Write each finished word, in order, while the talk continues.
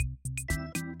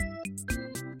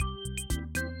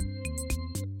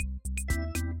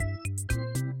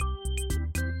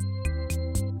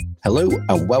Hello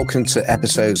and welcome to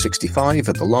episode 65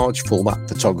 of the Large Format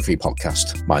Photography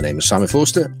Podcast. My name is Simon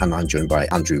Forster and I'm joined by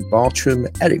Andrew Bartram,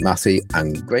 Eric Matthew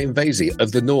and Graham Vasey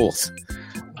of the North.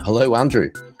 Hello,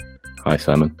 Andrew. Hi,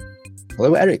 Simon.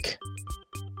 Hello, Eric.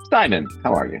 Simon,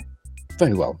 how are you?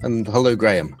 Very well. And hello,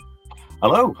 Graham.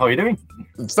 Hello, how are you doing?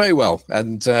 Very well.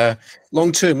 And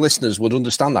long-term listeners would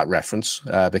understand that reference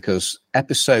because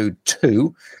episode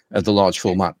 2 of the Large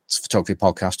Format Photography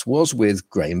Podcast was with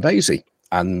Graham Vasey.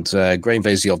 And Graham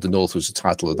Vasey of the North was the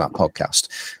title of that podcast.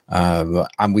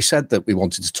 And we said that we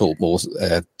wanted to talk more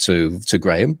to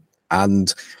Graham.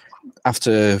 And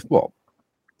after, what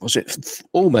was it,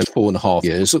 almost 4.5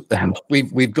 years,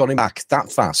 we've got him back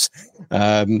that fast.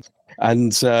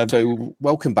 So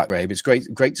welcome back, Graham. It's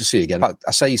great to see you again.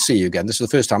 I say see you again. This is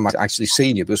the first time I've actually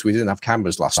seen you because we didn't have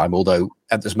cameras last time, although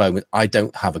at this moment I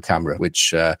don't have a camera,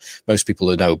 which most people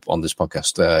who know on this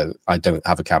podcast, I don't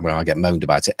have a camera. I get moaned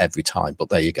about it every time, but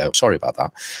there you go. Sorry about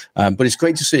that. But it's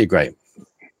great to see you, Graham.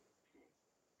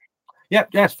 Yeah,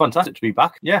 it's fantastic to be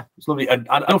back. Yeah, it's lovely. And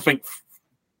I don't think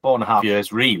 4.5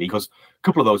 years really, because a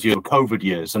couple of those years were COVID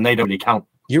years and they don't really count.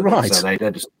 You're right. So they're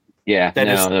just... Yeah,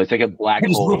 it's like a black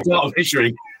hole. Out of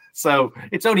history. So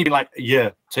it's only been like a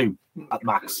year, 2 at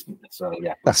max. So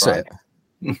yeah, that's right.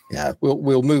 It. Yeah,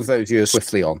 we'll move those years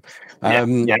swiftly on.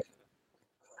 Yeah.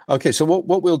 Okay, so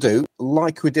what we'll do,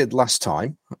 like we did last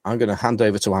time, I'm going to hand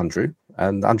over to Andrew,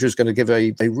 and Andrew's going to give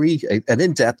an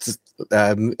in-depth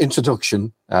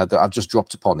introduction that I've just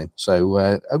dropped upon him.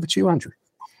 So over to you, Andrew.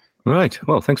 Right.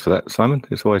 Well, thanks for that, Simon.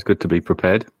 It's always good to be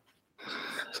prepared.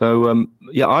 So,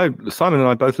 Simon and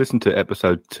I both listened to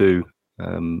episode 2,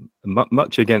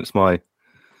 much against my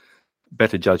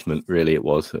better judgment, really it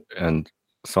was. And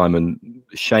Simon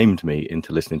shamed me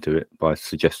into listening to it by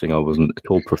suggesting I wasn't at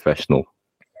all professional.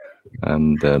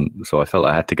 And so I felt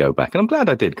I had to go back. And I'm glad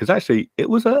I did, because actually it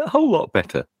was a whole lot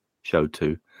better, show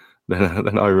 2,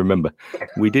 than I remember.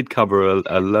 We did cover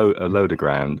a load of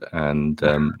ground, and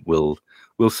we'll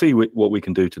see what we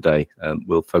can do today.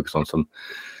 We'll focus on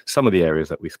some of the areas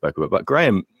that we spoke about. But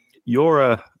Graham,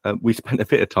 we spent a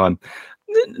bit of time.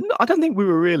 I don't think we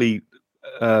were really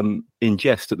in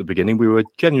jest at the beginning. We were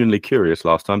genuinely curious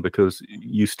last time because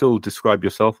you still describe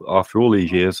yourself after all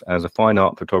these years as a fine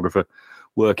art photographer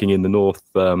working in the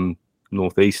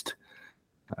northeast,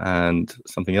 and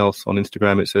something else on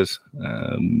Instagram. It says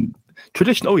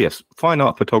traditional. Oh yes, fine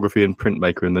art photography and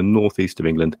printmaker in the northeast of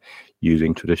England,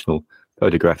 using traditional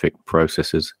photographic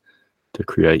processes to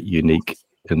create unique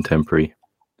contemporary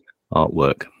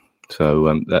artwork.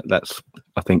 So that's,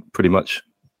 I think, pretty much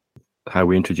how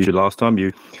we introduced you last time.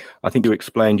 I think you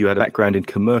explained you had a background in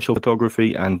commercial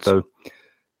photography, and so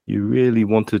you really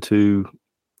wanted to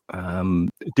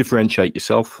differentiate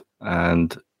yourself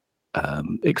and go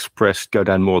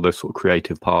down more of the sort of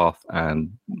creative path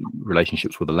and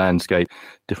relationships with the landscape,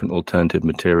 different alternative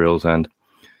materials, and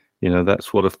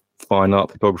that's what a fine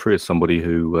art photographer is, somebody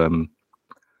who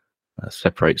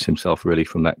separates himself really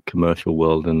from that commercial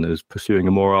world and is pursuing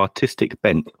a more artistic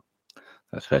bent.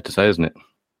 That's fair to say, isn't it?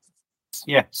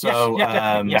 Yeah. So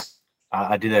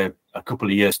I did a couple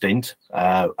of years stint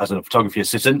as a photography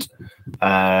assistant,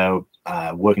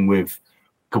 working with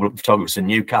a couple of photographers in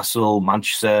Newcastle,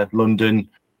 Manchester, London,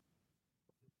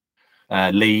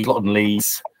 Leeds, a lot of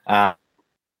Leeds, but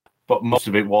most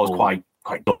of it was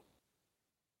quite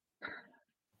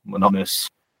monotonous.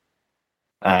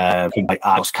 Things like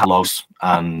art catalogs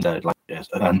and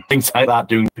things like that,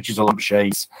 doing pictures of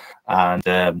lampshades and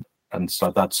stuff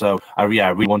like that. So I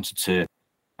really wanted to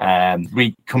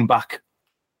come back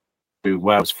to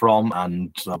where I was from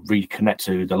and reconnect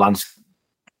to the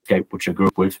landscape which I grew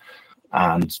up with.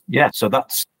 And so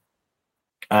that's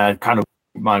kind of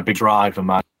my big drive and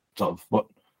my sort of what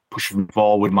pushing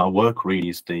forward my work really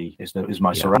is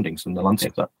my surroundings and the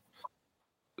landscape.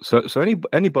 So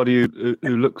anybody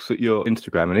who looks at your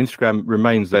Instagram, and Instagram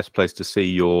remains the best place to see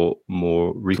your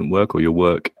more recent work or your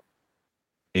work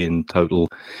in total,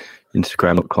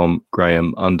 Instagram.com,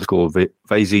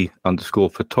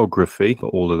 Graham_Vasey_photography.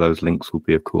 All of those links will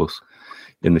be, of course,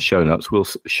 in the show notes.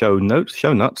 Show notes.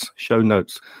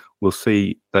 We'll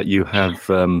see that you have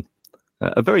a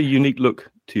very unique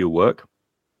look to your work.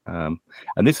 And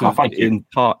this is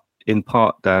in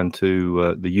part down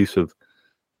to the use of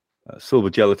silver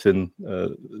gelatin,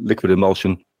 liquid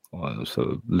emulsion,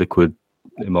 so liquid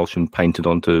emulsion painted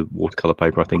onto watercolor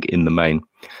paper, I think, in the main.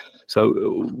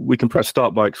 So we can perhaps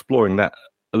start by exploring that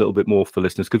a little bit more for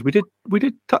listeners, because we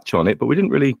did touch on it, but we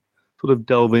didn't really sort of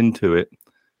delve into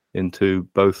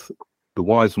both the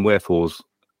whys and wherefores,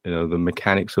 the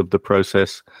mechanics of the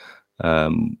process,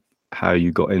 how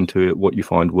you got into it, what you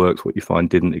find works, what you find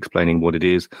didn't, explaining what it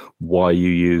is, why you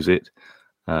use it.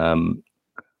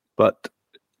 But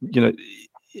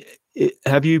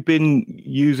have you been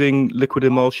using liquid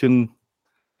emulsion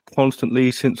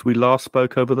constantly since we last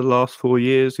spoke over the last 4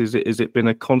 years? Is it been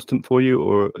a constant for you,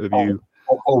 or have you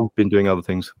been doing other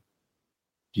things?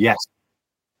 Yes.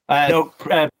 No,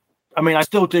 I mean, I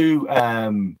still do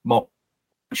more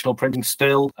functional printing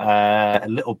still, a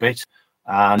little bit,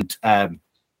 and salt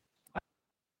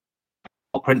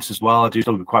prints as well. I do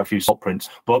still do quite a few salt prints,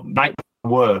 but my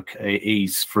work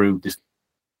is through this.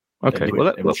 Okay,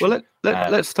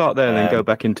 let's start there and then go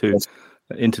back into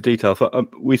detail. So,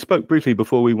 we spoke briefly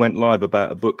before we went live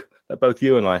about a book that both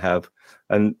you and I have,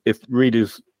 and if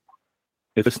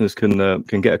listeners can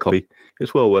get a copy,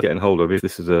 it's well worth getting hold of if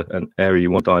this is an area you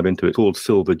want to dive into. It's called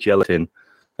Silver Gelatin,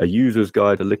 A User's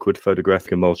Guide to Liquid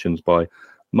Photographic Emulsions by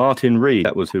Martin Reed.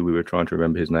 That was who we were trying to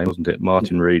remember his name, wasn't it?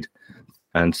 Martin Reed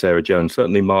and Sarah Jones.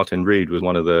 Certainly Martin Reed was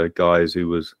one of the guys who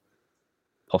was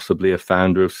possibly a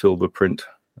founder of Silverprint.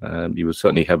 He was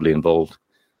certainly heavily involved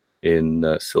in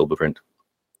Silverprint.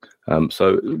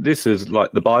 So this is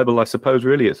like the Bible, I suppose,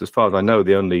 really. It's, as far as I know,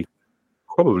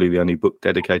 probably the only book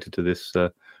dedicated to this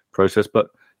process. But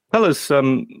tell us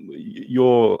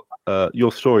your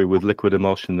story with liquid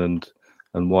emulsion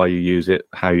and why you use it,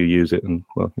 how you use it, and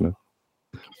all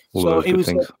those good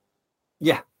things.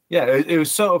 It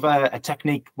was sort of a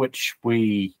technique which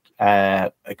we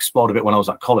explored a bit when I was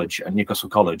at college, at Newcastle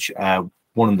College.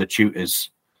 One of the tutors,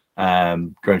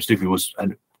 Graham Stuffy, was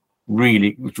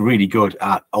really good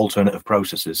at alternative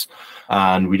processes,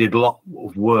 and we did a lot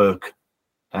of work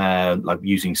like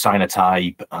using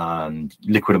cyanotype and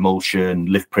liquid emulsion,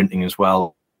 lift printing as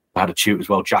well. I had a tutor as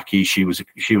well, Jackie. She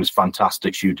was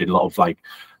fantastic. She did a lot of like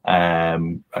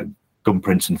gum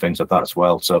prints and things like that as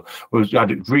well. So I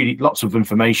had really lots of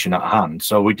information at hand.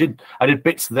 So I did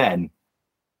bits then,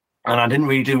 and I didn't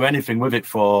really do anything with it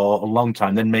for a long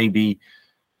time. Then maybe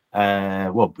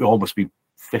almost be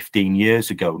 15 years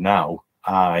ago now,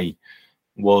 I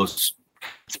was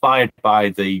inspired by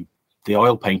the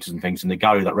oil painters and things in the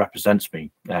gallery that represents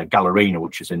me, Gallerina,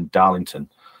 which is in Darlington.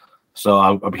 So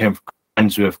I became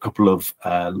friends with a couple of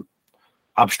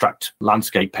abstract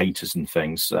landscape painters and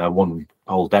things, one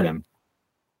Paul Denham.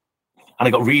 And I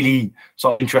got really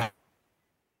sort of interested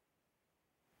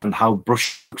in how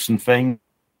brush looks and things,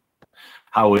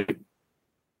 how it...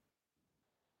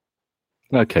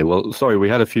 Okay, well, sorry, we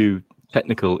had a few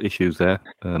technical issues there.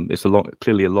 It's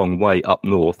clearly a long way up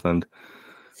north, and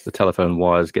the telephone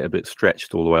wires get a bit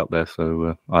stretched all the way up there.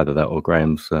 So either that or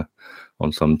Graham's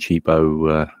on some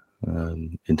cheapo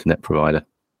internet provider.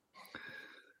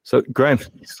 So Graham,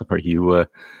 sorry, you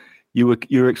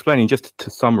were explaining, just to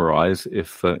summarize,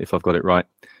 if I've got it right,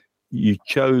 you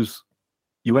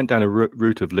went down a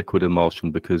route of liquid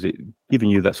emulsion because it giving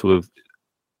you that sort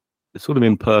of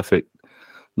imperfect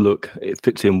look. It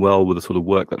fits in well with the sort of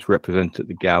work that's represented at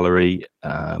the gallery,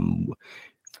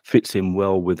 fits in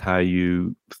well with how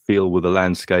you feel with the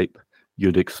landscape.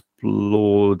 You'd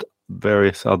explored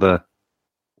various other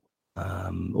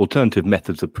alternative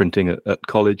methods of printing at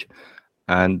college,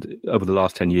 and over the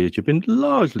last 10 years you've been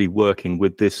largely working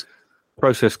with this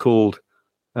process called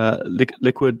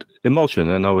liquid emulsion.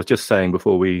 And I was just saying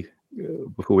before we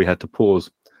had to pause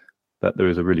that there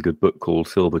is a really good book called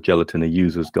Silver Gelatin, A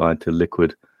User's Guide to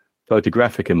Liquid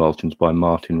Photographic Emulsions by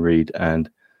Martin Reed and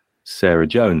Sarah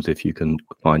Jones. If you can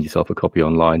find yourself a copy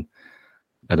online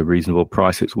at a reasonable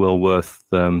price, it's well worth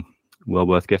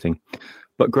getting.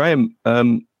 But Graham,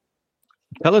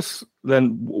 tell us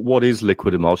then, what is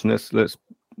liquid emulsion? Let's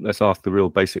ask the real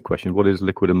basic question. What is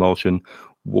liquid emulsion?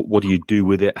 What do you do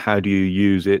with it? How do you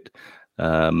use it?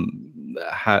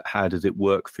 How does it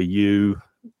work for you?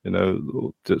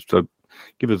 So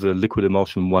give us a liquid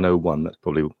emulsion 101. That's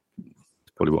probably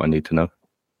what I need to know.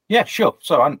 Yeah, sure.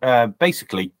 So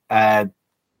basically,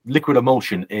 liquid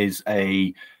emulsion is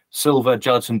a silver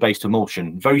gelatin-based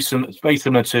emulsion, very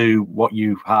similar to what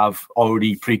you have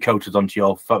already pre-coated onto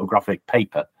your photographic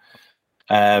paper,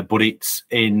 but it's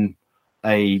in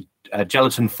a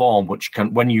gelatin form which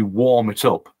can, when you warm it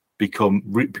up,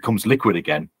 becomes liquid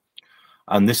again.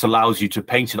 And this allows you to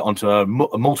paint it onto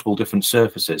multiple different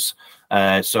surfaces.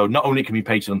 So not only can it be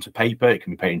painted onto paper, it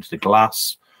can be painted onto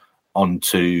glass,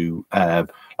 onto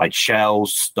like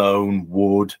shells, stone,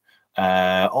 wood,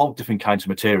 all different kinds of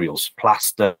materials,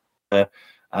 plaster.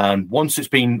 And once it's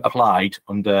been applied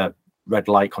under red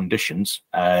light conditions,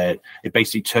 it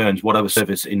basically turns whatever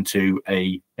surface into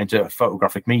a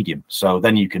photographic medium. So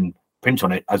then you can print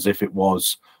on it as if it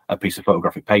was a piece of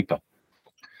photographic paper.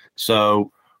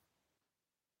 So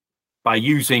by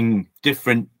using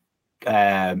different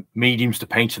mediums to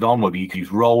paint it on, whether you can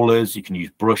use rollers, you can use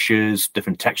brushes,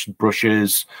 different textured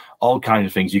brushes, all kinds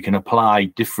of things. You can apply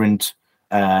different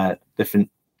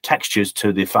textures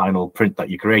to the final print that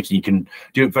you create. You can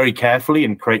do it very carefully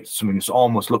and create something that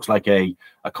almost looks like a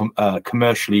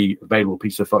commercially available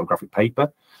piece of photographic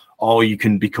paper, or you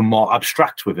can become more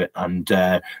abstract with it and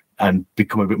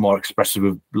become a bit more expressive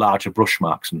with larger brush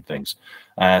marks and things.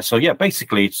 So yeah,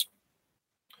 basically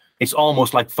it's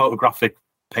almost like photographic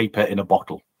paper in a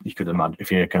bottle. You could imagine,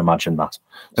 if you can imagine that.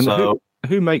 And so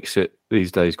who makes it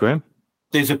these days, Graham?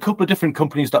 There's a couple of different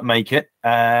companies that make it.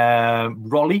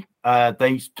 Rolly,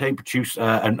 they produce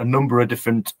a number of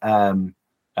different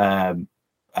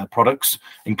products,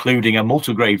 including a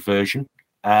multigrade version.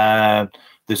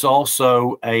 There's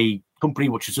also a company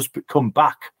which has just come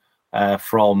back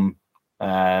from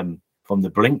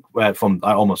the brink, I think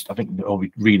they'll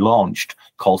be relaunched,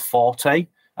 called Forte,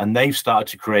 and they've started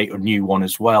to create a new one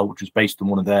as well, which was based on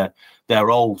one of their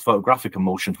old photographic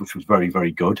emulsions, which was very,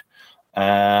 very good.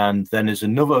 And then there's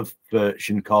another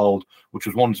version which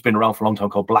was one that's been around for a long time,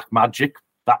 called Black Magic.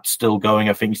 That's still going.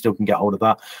 I think you still can get hold of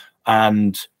that.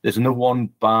 And there's another one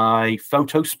by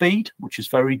Photo Speed, which is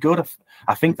very good.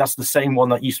 I think that's the same one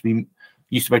that used to be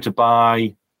able to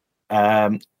buy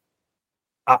at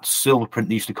Silverprint.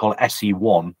 They used to call it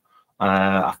SE1.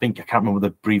 I can't remember what the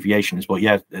abbreviation is, but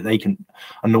yeah, they can.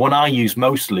 And the one I use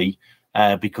mostly,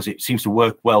 because it seems to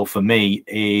work well for me,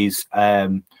 is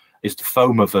the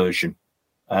Foma version,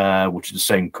 which is the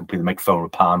same company that make Foma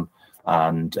Pan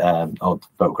and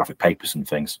photographic papers and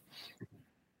things.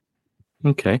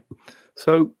 Okay,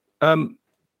 so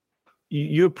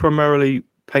you're primarily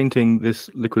painting this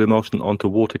liquid emulsion onto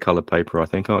watercolor paper, I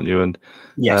think, aren't you? And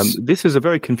yes, this is a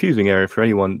very confusing area for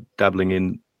anyone dabbling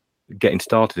in getting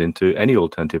started into any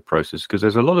alternative process, because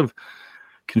there's a lot of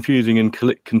confusing and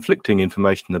conflicting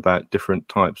information about different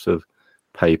types of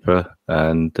paper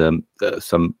and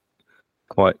some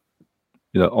quite,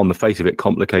 on the face of it,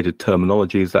 complicated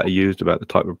terminologies that are used about the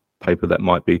type of paper that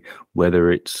might be,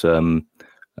 whether it's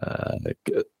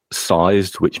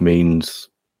sized, which means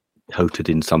coated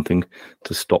in something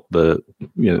to stop the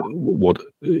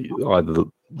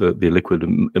liquid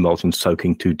emulsion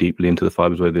soaking too deeply into the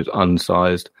fibers, whether it's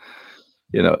unsized.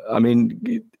 I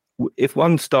mean, if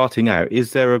one's starting out,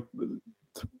 is there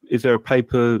a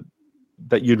paper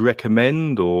that you'd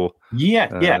recommend, or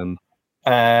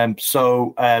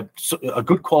so a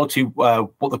good quality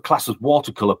what the class is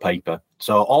watercolor paper.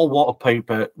 So all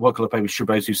watercolor paper should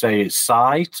basically say it's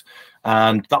sized,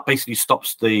 and that basically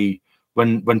stops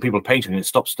when people are painting it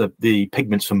stops the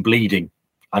pigments from bleeding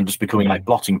and just becoming like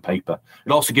blotting paper.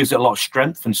 It also gives it a lot of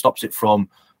strength and stops it from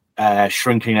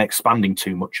shrinking and expanding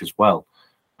too much as well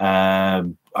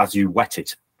as you wet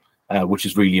it, which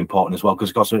is really important as well,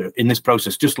 because in this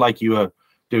process, just like you are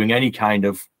doing any kind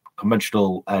of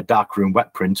conventional darkroom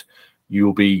wet print,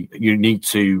 you need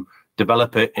to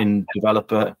develop it in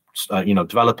developer,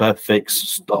 fix,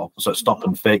 stop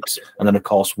and fix, and then of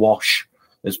course wash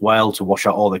as well to wash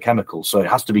out all the chemicals. So it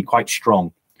has to be quite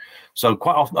strong. So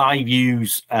quite often I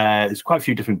use there's quite a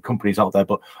few different companies out there,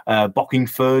 but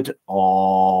Bockingford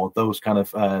or those kind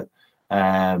of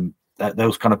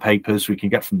papers we can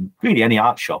get from really any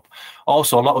art shop.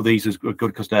 Also, a lot of these are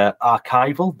good because they're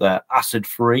archival, they're acid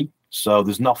free. So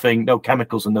there's no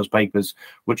chemicals in those papers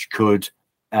which could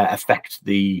affect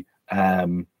the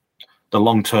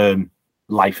long-term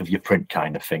life of your print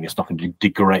kind of thing. It's not going to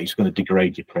degrade. It's going to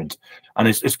degrade your print. And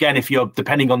it's again, if you're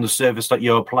depending on the surface that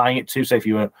you're applying it to, say if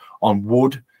you're on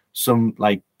wood, some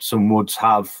woods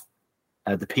have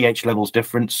the pH levels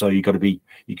different. So you got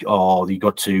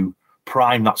to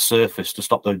prime that surface to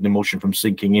stop the emulsion from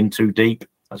sinking in too deep,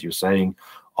 as you were saying,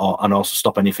 and also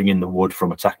stop anything in the wood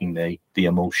from attacking the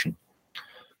emulsion.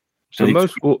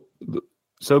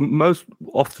 So most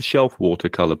off-the-shelf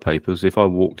watercolor papers, if I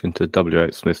walked into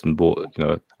WH Smith and bought,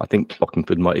 I think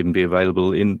Bockingford might even be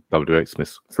available in WH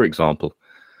Smith, for example.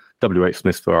 WH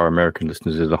Smith, for our American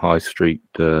listeners, is a high street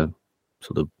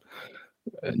sort of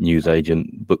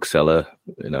newsagent, bookseller,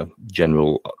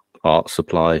 general art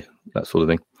supply, that sort of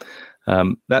thing.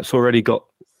 That's already got.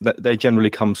 They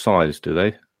generally come sized, do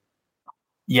they?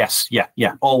 Yes,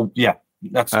 yeah. Oh, yeah.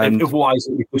 Otherwise,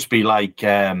 it would just be like.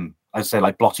 I'd say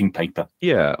like blotting paper.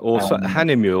 Yeah, also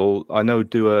Hahnemühle, I know,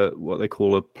 do what they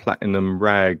call a platinum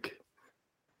rag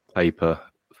paper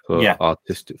for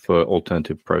for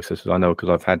alternative processes. I know because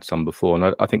I've had some before,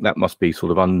 and I think that must be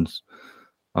sort of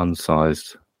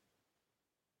unsized.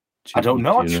 I don't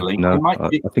know actually. No, I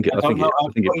think it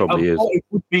probably is. It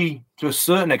would be to a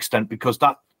certain extent because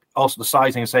that also the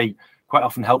sizing, I say, quite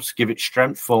often helps give it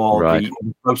strength for the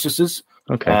processes.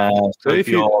 Okay,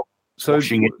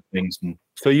 washing it things.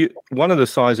 So one of the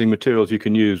sizing materials you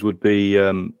can use would be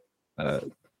you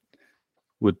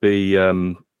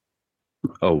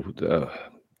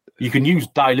can use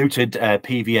diluted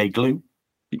PVA glue.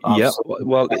 Yes,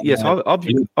 I've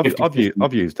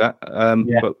used that.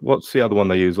 But what's the other one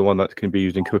they use? The one that can be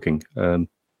used in cooking?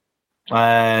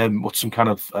 What's some kind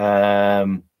of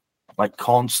like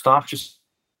cornstarch?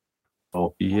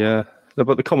 But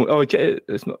the common.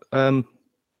 It's not. I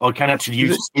can actually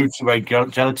use food grade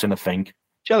gelatin. I think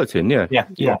gelatin. Yeah.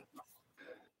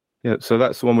 So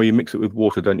that's the one where you mix it with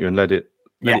water, don't you, and let it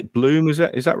bloom? Is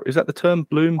that the term?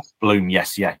 Bloom. Bloom.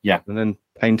 Yes. Yeah. And then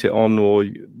paint it on, or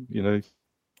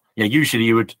Yeah, usually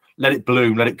you would let it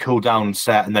bloom, let it cool down and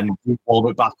set, and then warm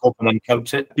it back up and then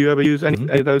coat it. Do you ever use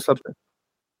any of those substances?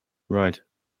 Right.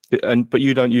 But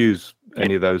you don't use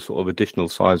any of those sort of additional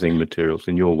sizing materials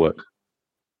in your work?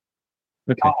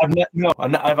 Okay. I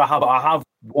never have. I have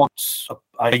once.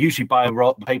 I usually buy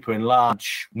a paper in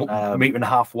large,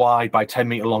 1.5 wide by 10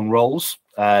 meter long rolls.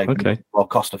 Well,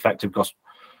 cost effective.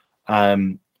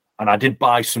 And I did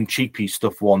buy some cheapy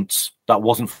stuff once that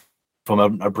wasn't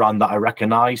from a brand that I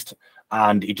recognised,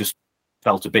 and it just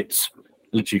felt a bit.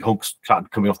 Literally, hooks started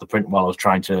coming off the print while I was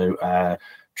trying to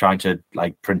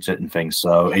like print it and things.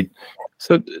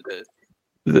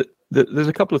 There's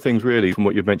a couple of things really from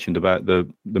what you've mentioned about the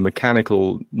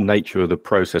mechanical nature of the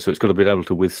process. So it's got to be able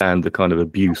to withstand the kind of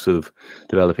abuse of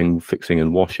developing, fixing,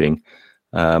 and washing.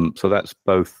 So that's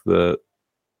both the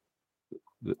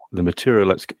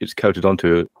material it's coated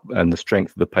onto and the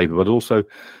strength of the paper, but also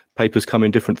papers come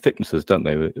in different thicknesses, don't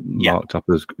they? Marked up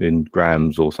as in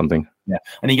grams or something. Yeah,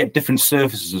 and you get different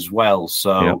surfaces as well,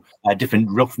 so different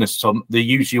roughness. So the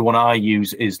usually one I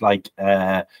use is like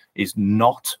is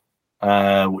knot,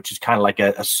 which is kind of like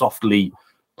a softly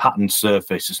patterned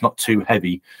surface. It's not too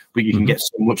heavy, but you can get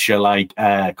so much like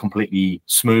completely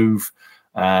smooth.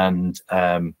 And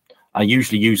I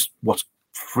usually use what's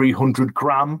 300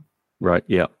 gram. Right.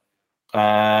 Yeah.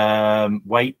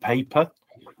 Weight paper,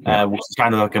 which is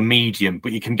kind of like a medium,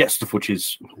 but you can get stuff which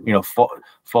is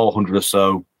 400 or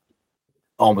so,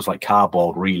 almost like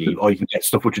cardboard, really, or you can get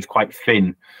stuff which is quite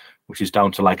thin, which is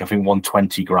down to like I think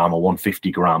 120 gram or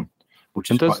 150 gram.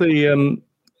 Which is does the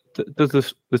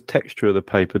texture of the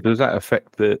paper, does that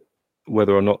affect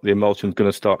whether or not the emulsion is going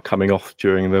to start coming off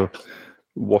during the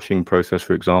washing process,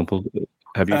 for example?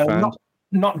 Have you found?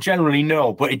 Not generally,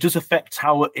 no, but it does affect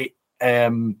how it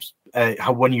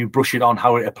how when you brush it on,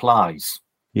 how it applies.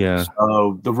 Yeah.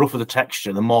 So the rougher the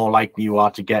texture, the more likely you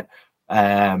are to get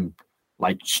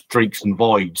like streaks and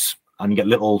voids, and you get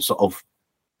little sort of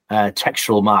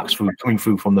textural marks coming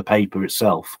through from the paper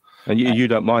itself. And you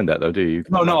don't mind that though, do you?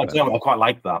 No, I don't. I quite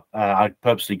like that. I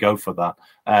purposely go for that.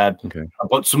 Okay.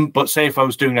 But say if I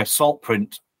was doing a salt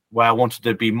print where I wanted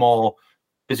to be more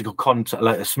physical contact,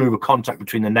 like a smoother contact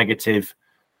between the negative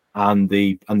and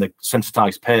the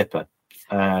sensitized paper,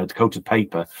 the coated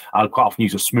paper, I'll quite often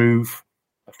use a smooth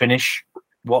finish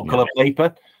watercolor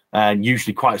paper, and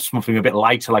usually quite something a bit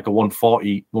lighter, like a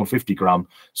 140, 150 gram,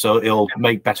 so it'll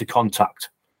make better contact.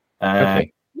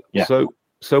 Okay. Yeah.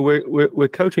 So we're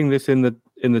coating this in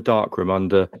the darkroom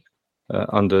under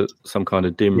some kind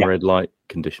of dim red light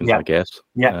conditions, I guess.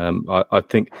 Yeah. I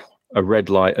think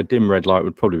a dim red light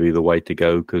would probably be the way to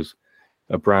go, because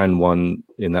a brown one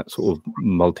in that sort of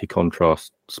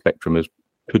multi-contrast spectrum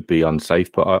could be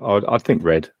unsafe. But I think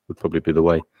red would probably be the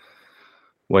way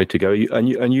to go.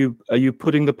 Are you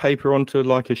putting the paper onto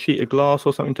like a sheet of glass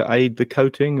or something to aid the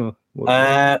coating, or what?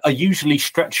 I usually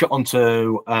stretch it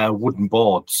onto wooden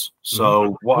boards.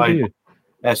 So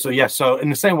so in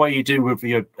the same way you do if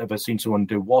you've ever seen someone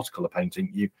do watercolor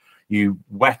painting, you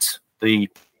wet the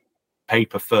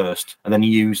paper first, and then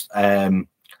you use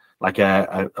like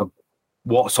a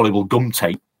water soluble gum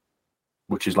tape,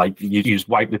 which is like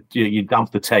you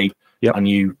damp the tape, and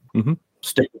you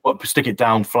stick it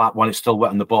down flat when it's still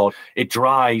wet on the board. It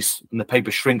dries and the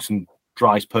paper shrinks and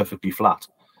dries perfectly flat.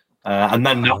 And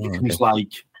then that becomes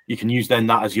like you can use then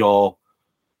that as your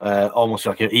almost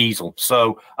like an easel.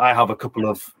 So I have a couple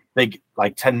of big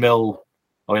like 10 mil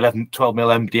or 12 mil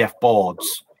MDF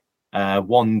boards.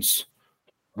 One's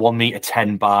 1 meter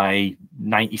 10 by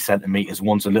 90 centimeters.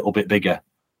 One's a little bit bigger,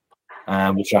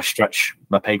 which I stretch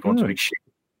my paper onto a big sheet.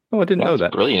 Oh, I didn't know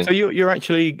that. Brilliant. So you're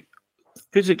actually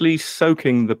physically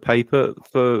soaking the paper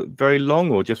for very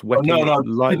long, or just wetting it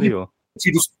lightly, or? So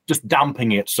just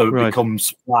damping it so it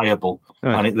becomes pliable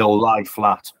and it'll lie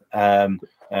flat.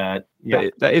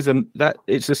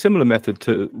 It's a similar method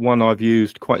to one I've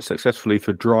used quite successfully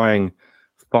for drying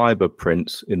fiber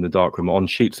prints in the darkroom on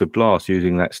sheets of glass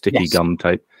using that sticky gum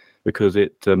tape. because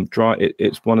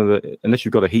it's one of the, unless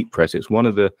you've got a heat press, it's one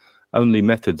of the only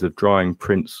methods of drying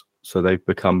prints so they've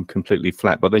become completely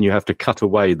flat. But then you have to cut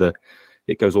away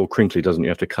it goes all crinkly, doesn't it? You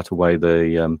have to cut away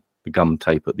the gum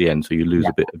tape at the end, so you lose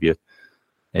a bit of your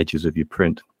edges of your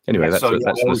print. Anyway, that's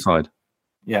an aside.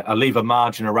 Yeah, I leave a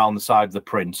margin around the side of the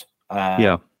print.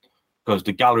 Because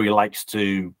the gallery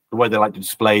the way they like to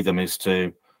display them is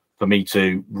for me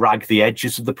to rag the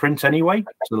edges of the print anyway.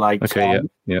 So like, like a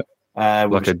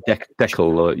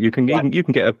decal, or you can get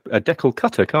a decal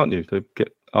cutter, can't you, to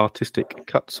get artistic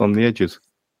cuts on the edges?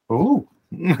 Oh,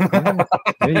 yeah,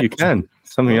 you can.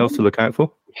 Something else to look out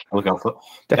for. I'll look out for.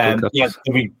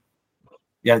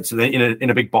 So they're in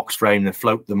a big box frame. They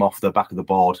float them off the back of the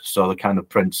board, so the kind of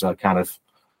prints are kind of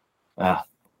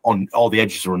on all the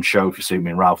edges are on show, if you see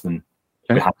me, rather than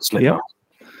behind the slip. Yeah.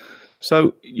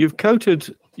 So you're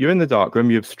in the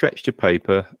darkroom. You've stretched your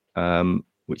paper,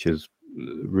 which is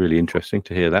really interesting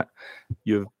to hear that.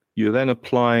 You're then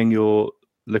applying your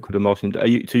liquid emulsion.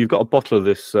 So you've got a bottle of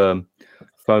this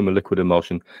foam or liquid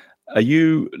emulsion. Are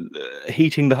you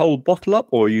heating the whole bottle up,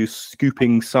 or are you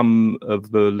scooping some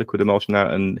of the liquid emulsion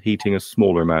out and heating a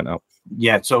smaller amount up?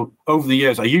 Yeah, so over the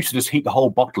years, I used to just heat the whole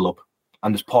bottle up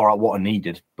and just pour out what I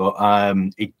needed. But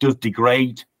it does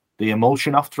degrade the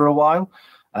emulsion after a while.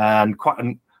 And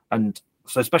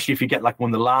so especially if you get like one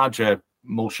of the larger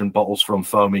emulsion bottles from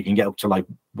foam, you can get up to like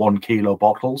 1 kilo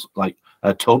bottles, like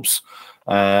tubs.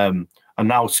 And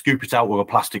now scoop it out with a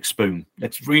plastic spoon.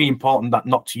 It's really important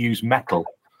not to use metal.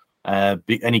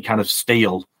 Any kind of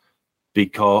steel,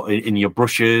 because in your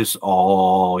brushes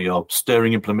or your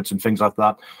stirring implements and things like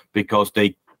that, because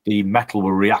the metal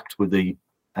will react with the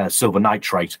silver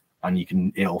nitrate,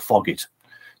 and it'll fog it.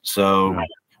 So,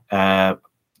 so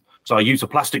I use a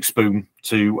plastic spoon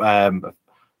to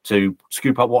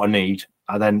scoop out what I need,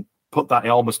 and then put that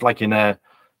almost like in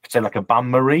like a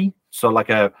bain-marie, so like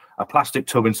a plastic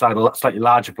tub inside a slightly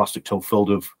larger plastic tub filled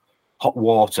with hot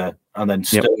water, and then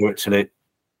stir it till it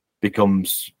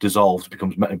becomes dissolved,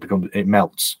 it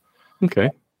melts.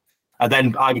 Okay. And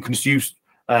then I can just use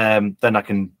then I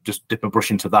can just dip a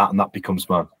brush into that, and that becomes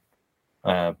my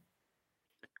I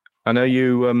know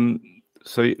you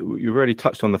so you've already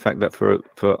touched on the fact that for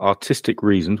artistic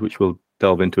reasons, which we'll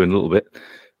delve into in a little bit,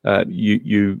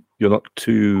 you're not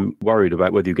too worried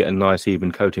about whether you get a nice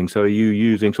even coating. So are you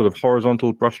using sort of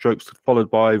horizontal brushstrokes followed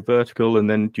by vertical, and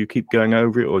then do you keep going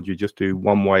over it, or do you just do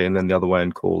one way and then the other way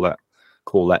and call that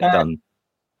done?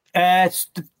 It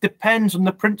depends on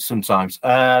the print sometimes.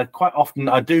 Quite often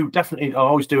I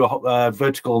always do a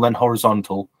vertical and then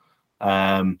horizontal.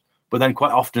 But then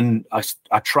quite often I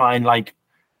try and like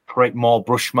create more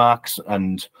brush marks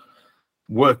and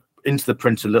work into the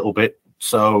print a little bit.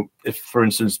 So if, for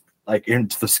instance, like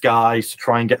into the skies, to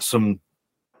try and get some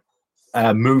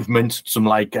movement, some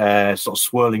like sort of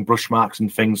swirling brush marks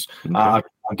and things. Okay.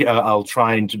 I'll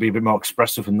try and to be a bit more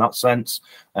expressive in that sense,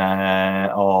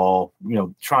 or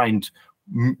try and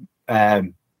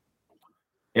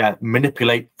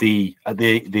manipulate the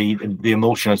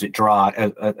emulsion as it dries,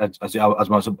 as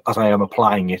I am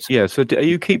applying it. Yeah. So do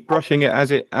you keep brushing it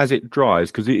as it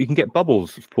dries, because you can get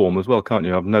bubbles form as well, can't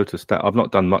you? I've noticed that. I've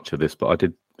not done much of this, but I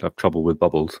did have trouble with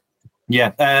bubbles.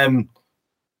 Yeah.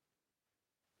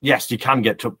 Yes, you can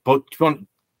get to, but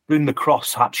in the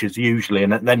cross hatches usually,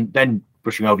 and then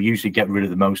brushing over usually get rid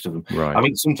of the most of them. Right. I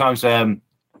mean, sometimes I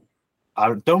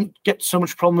don't get so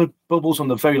much problem with bubbles on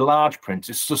the very large prints.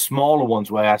 It's the smaller ones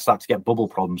where I start to get bubble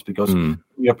problems, because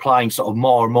you're applying sort of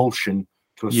more emulsion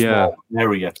to a small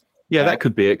area. Yeah, that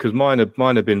could be it, because mine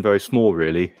have been very small,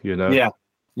 really.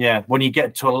 Yeah. When you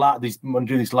get to when I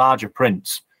do these larger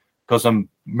prints, because I'm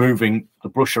moving the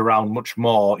brush around much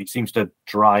more, it seems to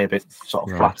dry a bit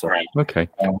sort of flatter. Okay.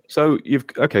 So you've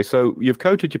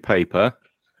coated your paper,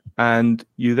 and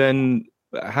you then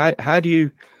how do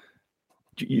you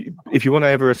if you want to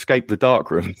ever escape the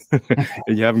darkroom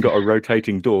and you haven't got a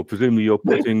rotating door, presumably you're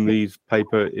putting these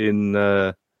paper in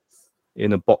a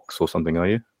box or something, are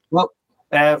you? Well,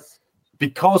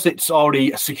 because it's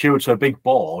already secured to a big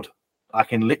board, I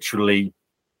can literally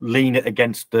lean it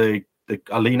against the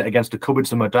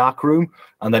cupboards in my dark room,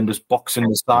 and then just box in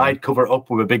the side, cover it up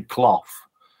with a big cloth,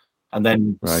 and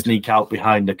then sneak out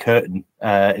behind the curtain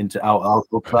into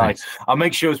outside. Right. I'll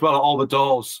make sure as well all the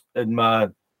doors in my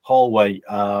hallway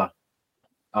are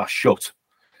shut,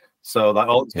 so that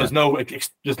there's no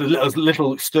just as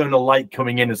little external light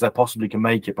coming in as there possibly can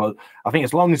make it. But I think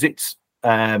as long as it's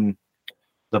the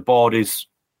board is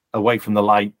away from the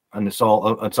light and it's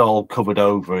all covered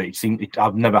over,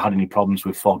 I've never had any problems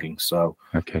with fogging. So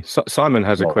okay, so Simon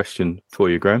has a question for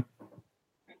you, Graham.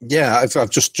 Yeah,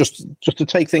 I've just to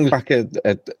take things back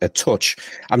a touch.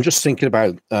 I'm just thinking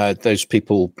about those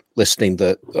people listening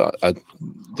that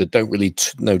don't really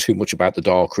know too much about the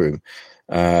darkroom.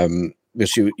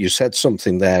 Because you said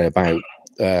something there about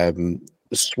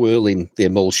swirling the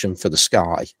emulsion for the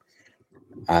sky,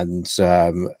 and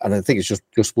I think it's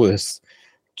just worth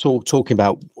talking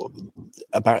about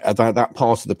that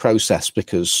part of the process,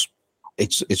 because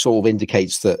it sort of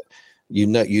indicates that you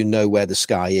know where the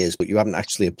sky is, but you haven't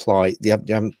actually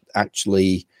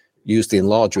used the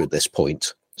enlarger at this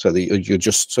point. So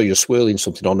that you're swirling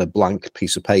something on a blank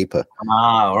piece of paper.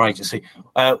 Ah, right. I see.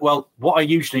 Well, what I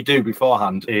usually do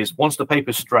beforehand is, once the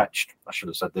paper's stretched, I should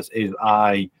have said this, is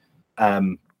I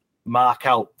mark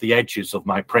out the edges of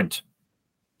my print.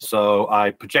 So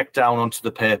I project down onto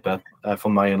the paper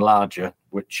from my enlarger.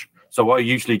 So what I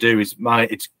usually do is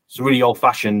it's a really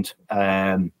old-fashioned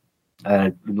enlarger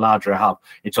I have.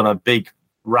 It's on a big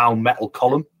round metal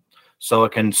column, so I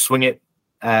can swing it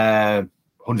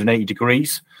 180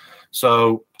 degrees.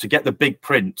 So to get the big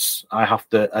prints, I have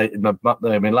to my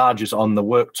enlarger's on the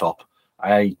worktop.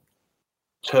 I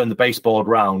turn the baseboard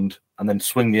round and then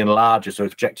swing the enlarger so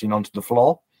it's projecting onto the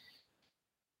floor.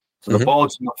 So the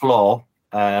board's on the floor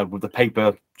with the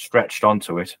paper stretched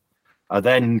onto it. I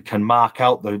then can mark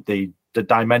out the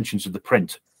dimensions of the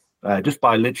print just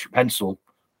by literally pencil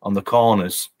on the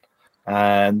corners,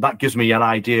 and that gives me an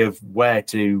idea of where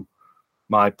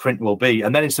my print will be.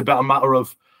 And then it's about a matter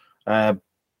of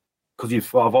because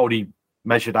I've already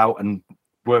measured out and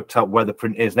worked out where the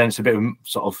print is. Then it's a bit of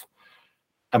sort of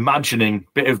imagining,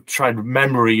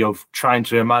 trying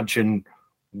to imagine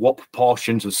what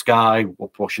proportions of sky,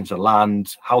 what proportions of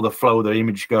land, how the flow of the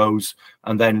image goes,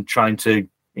 and then trying to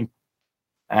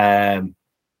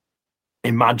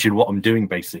imagine what I'm doing,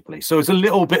 basically. So it's a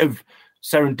little bit of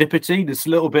serendipity. There's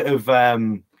a little bit of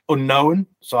unknown.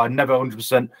 So I never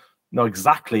 100% know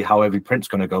exactly how every print's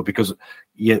going to go, because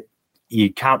you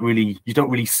don't really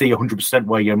see 100%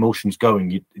 where your emotion's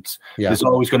going. There's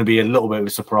always going to be a little bit of a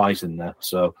surprise in there.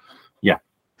 So yeah.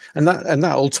 And that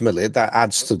ultimately that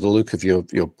adds to the look of your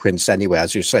prints anyway.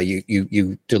 As you say,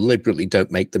 you deliberately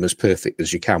don't make them as perfect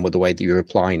as you can with the way that you're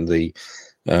applying the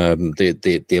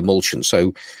emulsion.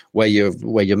 So where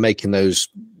you're making those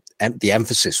the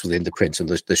emphasis within the print and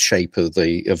the shape of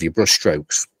your brush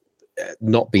strokes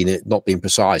not being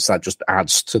precise, that just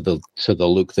adds to the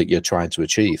look that you're trying to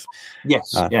achieve.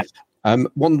 Yes.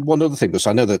 One other thing, because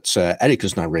I know that Eric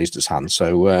has now raised his hand,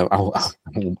 so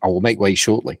I will make way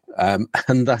shortly.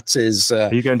 And that is,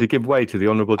 are you going to give way to the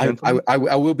honourable gentleman? I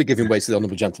will be giving way to the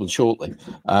honourable gentleman shortly.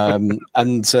 I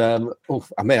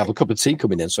may have a cup of tea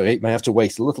coming in, so it may have to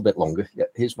wait a little bit longer. Yeah,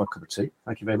 here's my cup of tea.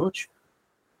 Thank you very much.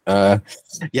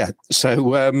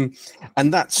 So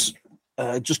and that's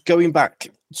just going back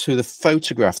to the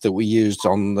photograph that we used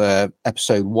on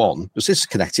episode 1. Was this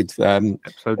connected?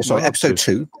 Episode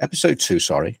two. Episode 2.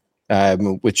 Sorry,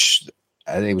 which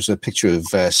it was a picture of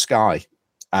sky,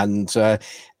 and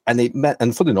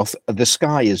funny enough, the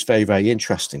sky is very, very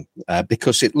interesting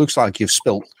because it looks like you've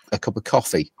spilt a cup of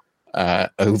coffee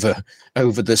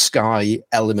over the sky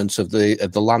element of the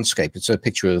landscape. It's a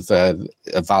picture of a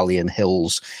valley and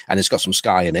hills, and it's got some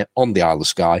sky in it on the Isle of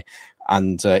Skye.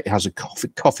 And it has a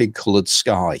coffee-coloured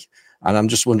sky, and I'm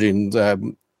just wondering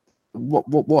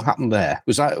what happened there.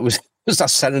 Was that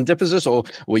serendipitous, or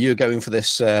were you going for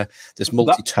this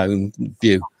multi-tone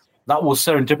view? That was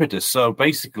serendipitous. So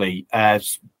basically,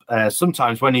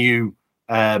 sometimes when you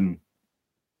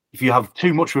if you have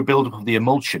too much of a build-up of the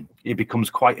emulsion, it becomes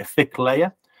quite a thick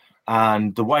layer.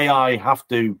 And the way I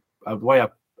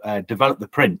develop the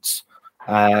prints,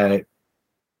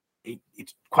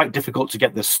 it's quite difficult to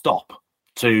get the stop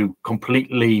to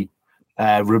completely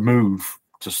remove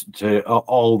to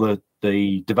all the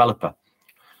developer.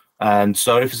 And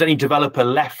so if there's any developer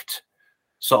left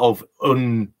sort of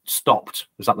unstopped,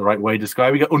 is that the right way to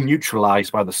describe it?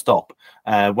 Unneutralized by the stop.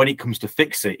 When it comes to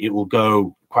fix it, it will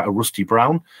go quite a rusty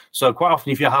brown. So quite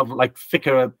often, if you have like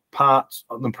thicker parts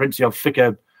of the prints, you have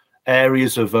thicker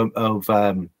areas of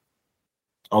the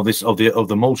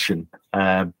emulsion,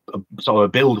 sort of a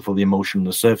build for the emulsion on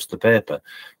the surface of the paper,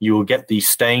 you will get these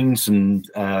stains and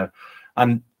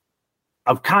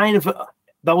I've kind of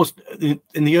that was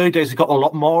in the early days. I got a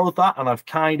lot more of that, and I've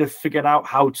kind of figured out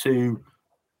how to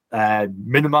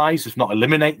minimize, if not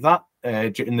eliminate that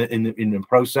in the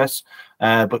process.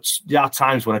 But there are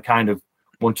times when I kind of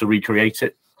want to recreate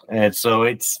it. So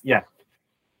it's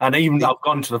and even I've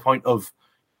gone to the point of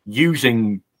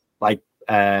using like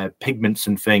pigments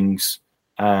and things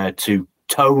to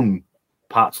tone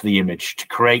parts of the image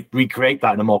to recreate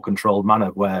that in a more controlled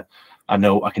manner where I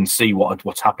know I can see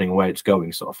what's happening and where it's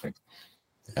going, sort of thing.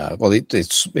 Well,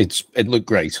 it looked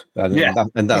great,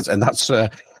 and that's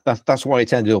why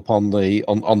it ended up on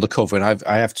the cover. And I've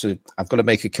got to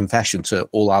make a confession to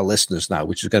all our listeners now,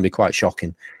 which is going to be quite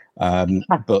shocking.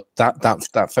 But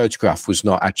that photograph was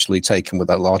not actually taken with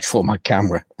that large format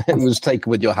camera. It was taken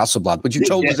with your Hasselblad, which you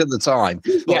told us at the time.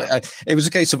 But it was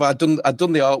a case of I'd done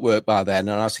the artwork by then,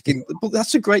 and I was thinking, but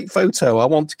that's a great photo. I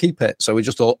want to keep it. So we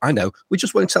just thought, I know, we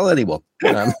just won't tell anyone.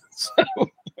 So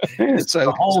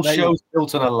the whole show's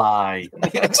built on a lie.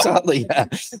 Exactly. Yeah.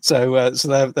 So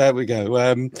there we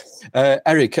go.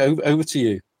 Eric, over to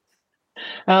you.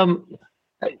 Actually,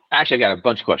 I got a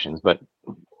bunch of questions, but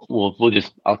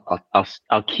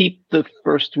I'll keep the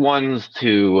first ones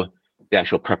to the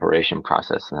actual preparation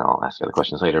process, and I'll ask other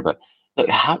questions later. But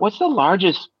what's the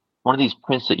largest one of these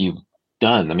prints that you've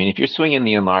done? I mean, if you're swinging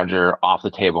the enlarger off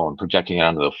the table and projecting it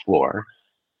onto the floor,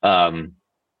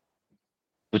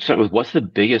 let's start with what's the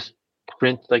biggest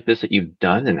print like this that you've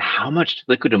done, and how much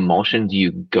liquid emulsion do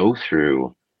you go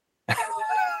through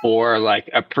for like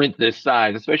a print this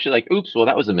size? Especially like, oops, well,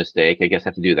 that was a mistake. I guess I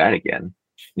have to do that again.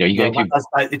 You going through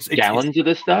gallons of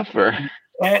this stuff, or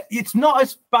it's not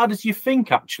as bad as you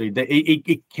think. Actually,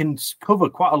 it can cover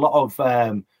quite a lot of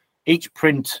each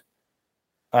print.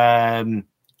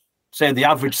 Say the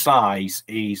average size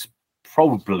is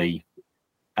probably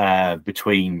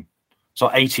between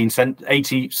 80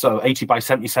 by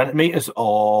 70 centimeters,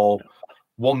 or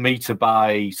 1 meter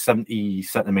by 70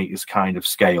 centimeters kind of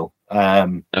scale.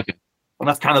 Okay, and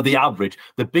that's kind of the average.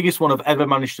 The biggest one I've ever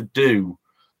managed to do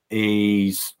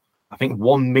is, I think,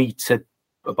 1 meter,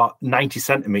 about 90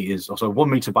 centimeters, or so 1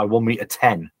 meter by 1 meter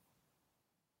 10.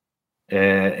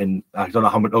 And I don't know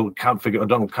how much. Can't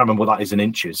remember what that is in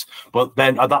inches. But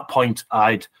then at that point,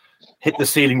 I'd hit the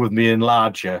ceiling with my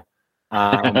enlarger,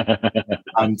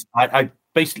 and I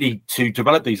basically, to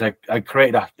develop these, I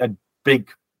created a big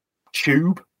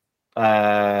tube,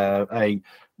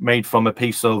 made from a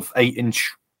piece of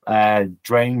 8-inch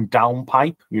drain down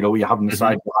pipe. What you have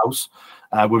inside the house.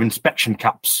 With inspection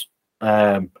caps,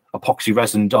 epoxy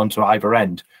resin onto either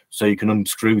end, so you can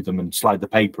unscrew them and slide the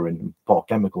paper in and pour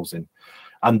chemicals in.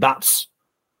 And I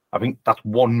think that's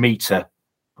 1 meter,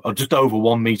 or just over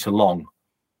 1 meter long.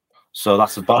 So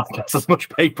that's as much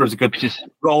paper as it could just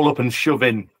roll up and shove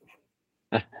in.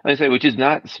 I say, which is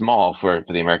not small for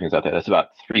the Americans out there. That's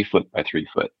about 3 foot by 3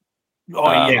 foot.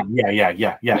 Oh yeah.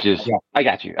 Which is, I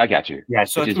got you. Yeah,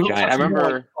 so it's giant. I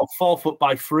remember 4 foot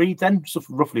by 3, then, so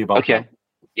roughly about. Okay.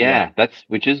 Yeah,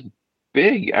 which is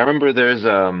big. I remember there's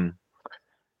I'll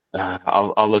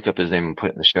look up his name and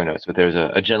put it in the show notes. But there's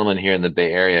a gentleman here in the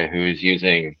Bay Area who's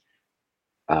using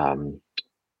color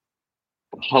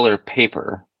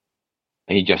paper,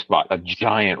 and he just bought a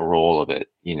giant roll of it.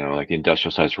 Like the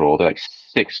industrial size roll. They're like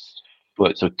 6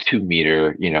 foot, so 2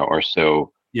 meter, or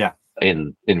so. Yeah.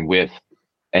 In width,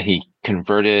 and he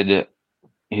converted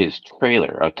his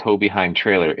trailer, a tow behind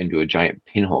trailer, into a giant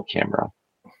pinhole camera.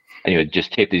 And he would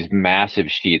just tape these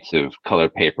massive sheets of color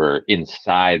paper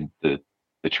inside the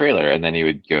trailer, and then he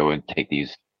would go and take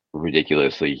these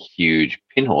ridiculously huge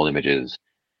pinhole images,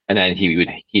 and then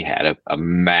he had a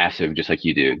massive, just like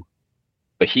you do,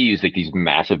 but he used like these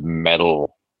massive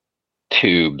metal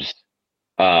tubes,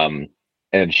 and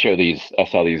I saw these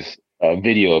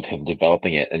video of him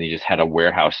developing it, and he just had a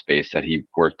warehouse space that he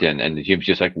worked in, and he would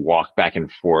just like walk back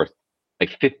and forth like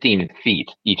 15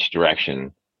 feet each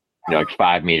direction, like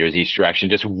 5 meters each direction,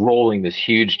 just rolling this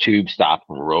huge tube, stop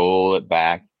and roll it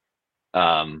back.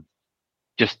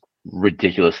 Just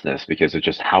ridiculousness because of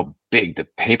just how big the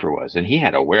paper was. And he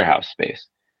had a warehouse space.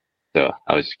 So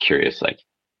I was curious, like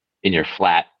in your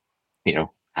flat,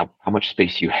 how much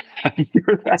space you have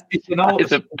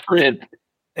it's a print.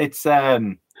 It's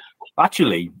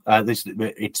actually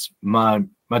it's my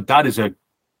dad is a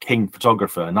king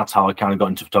photographer, and that's how I kind of got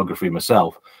into photography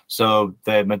myself. So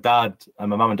my dad and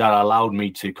my mum and dad allowed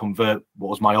me to convert what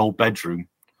was my old bedroom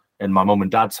in my mum and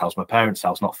dad's house, my parents'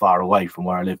 house, not far away from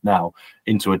where I live now,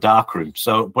 into a dark room.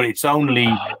 So, but it's only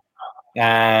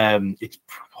it's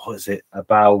what is it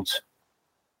about?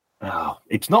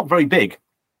 It's not very big.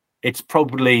 It's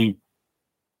probably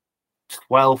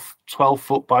 12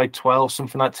 foot by 12,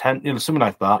 something like 10, something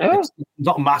like that. Yeah. It's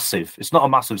not massive. It's not a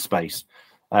massive space.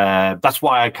 That's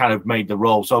why I kind of made the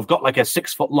roll. So I've got like a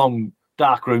 6 foot long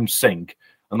dark room sink,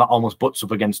 and that almost butts up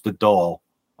against the door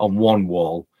on one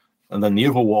wall. And then the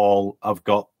other wall, I've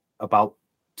got about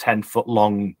 10 foot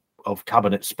long of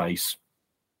cabinet space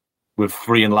with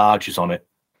 3 enlargers on it.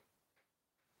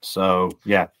 So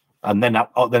yeah. And then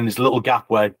then there's a little gap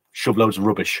where I shove loads of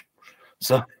rubbish.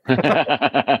 So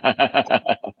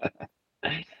I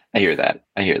hear that.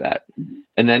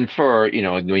 And then for,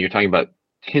 when you're talking about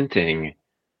tinting,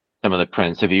 some of the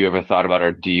prints. Have you ever thought about,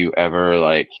 or do you ever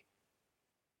like?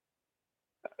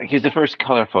 Because the first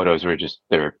color photos were just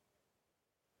they're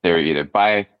either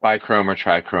bichrome or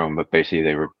trichrome, but basically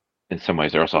they were in some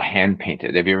ways they're also hand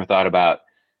painted. Have you ever thought about,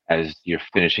 as you're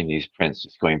finishing these prints,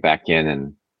 just going back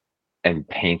in and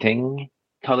painting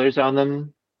colors on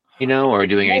them, or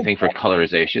doing anything for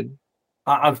colorization?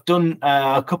 I've done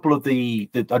a couple of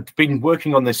I've been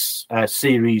working on this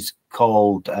series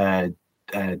called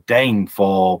Dane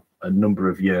for a number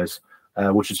of years,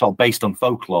 which is all based on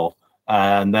folklore,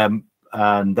 and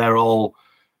they're all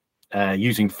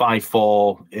using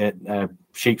 5:4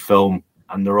 sheet film,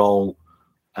 and they're all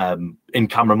in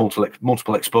camera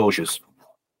multiple exposures.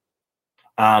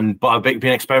 But I've been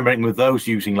experimenting with those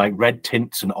using like red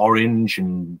tints and orange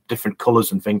and different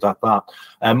colors and things like that.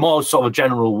 More sort of a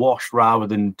general wash rather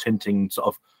than tinting sort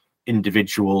of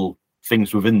individual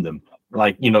things within them.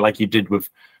 Like you did with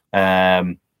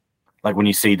like when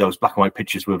you see those black and white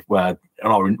pictures with where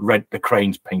red, the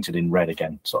crane's painted in red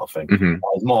again, sort of thing. Mm-hmm.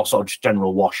 More sort of just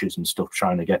general washes and stuff,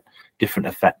 trying to get different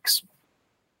effects.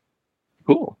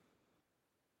 Cool.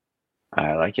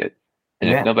 I like it. And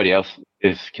if nobody else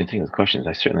is continuing with questions,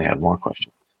 I certainly have more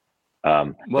questions.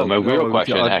 Well, my real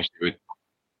question actually would...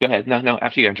 Go ahead. No,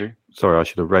 after you, Andrew. Sorry, I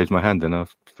should have raised my hand then. I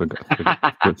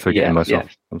forgetting myself.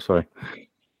 Yes. I'm sorry.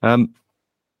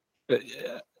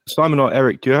 Simon or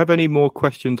Eric, do you have any more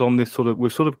questions on this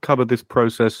we've sort of covered this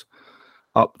process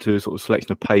up to sort of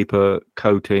selection of paper,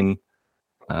 coating,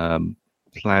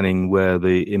 planning where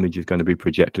the image is going to be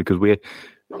projected? Because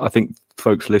I think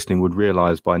folks listening would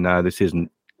realize by now this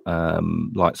isn't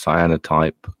like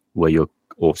cyanotype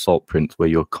or salt prints where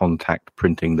you're contact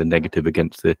printing the negative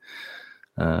against the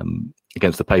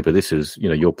paper. This is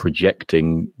you're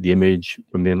projecting the image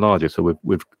from the enlarger. So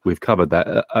we've covered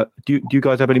that. Do you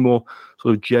guys have any more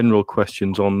sort of general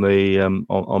questions on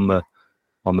the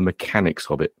mechanics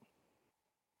of it?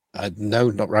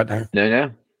 No, not right now.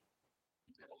 No.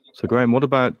 So Graham, what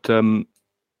about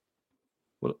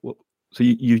so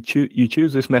you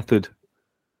choose this method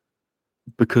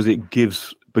because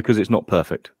it's not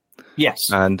perfect.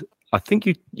 Yes. And I think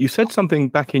you said something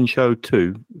back in show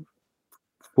 2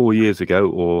 4 years ago,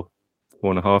 or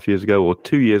 4.5 years ago, or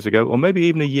 2 years ago, or maybe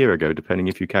even a year ago, depending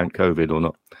if you count COVID or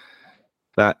not,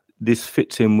 that this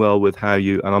fits in well with how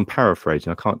you, and I'm paraphrasing,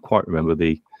 I can't quite remember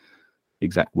the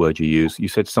exact word you used. You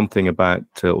said something about,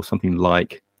 or something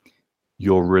like,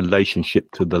 your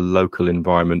relationship to the local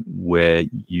environment where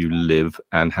you live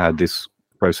and how this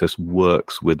process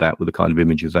works with the kind of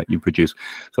images that you produce.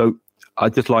 So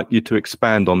I'd just like you to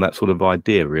expand on that sort of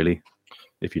idea, really,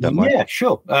 if you don't mind. Yeah,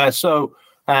 sure.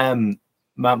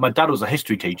 My dad was a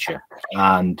history teacher,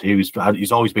 and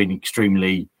he's always been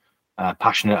extremely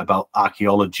passionate about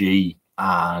archaeology,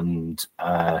 and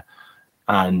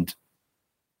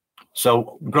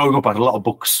so growing up I had a lot of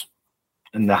books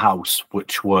in the house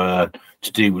which were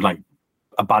to do with like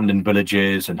abandoned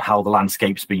villages and how the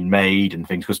landscape's been made and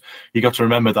things, because you got to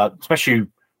remember that especially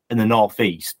in the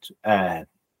northeast, the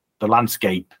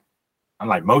landscape, and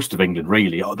like most of England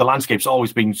really, the landscape's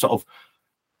always been sort of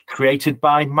created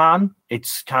by man.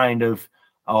 It's kind of,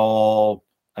 or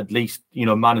at least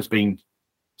man has been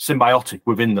symbiotic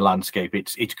within the landscape.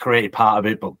 It's created part of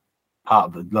it, but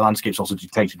part of the landscape's also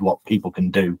dictated what people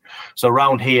can do. So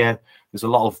around here there's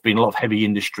been a lot of heavy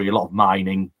industry, a lot of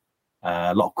mining,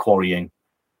 a lot of quarrying,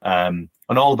 and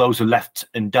all those have left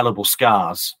indelible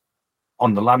scars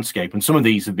on the landscape. And some of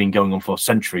these have been going on for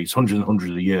centuries, hundreds and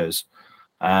hundreds of years.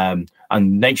 And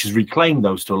nature's reclaimed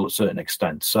those to a certain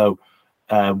extent. So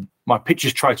my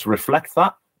pictures try to reflect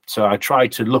that. So I try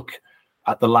to look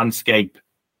at the landscape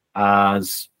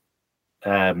as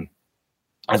a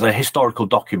historical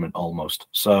document almost.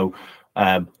 So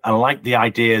I like the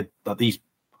idea that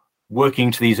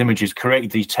working to these images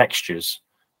created these textures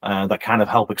that kind of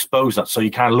help expose that. So you're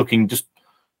kind of looking just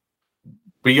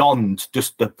beyond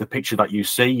just the picture that you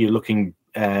see. You're looking,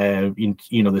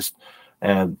 this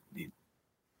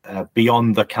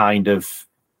beyond the kind of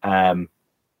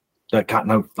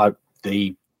like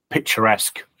the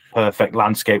picturesque, perfect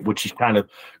landscape, which is kind of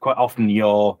quite often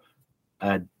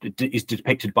is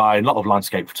depicted by a lot of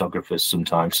landscape photographers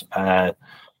sometimes.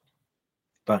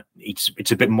 But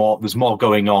it's a bit more. There's more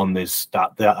going on. There's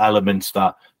the elements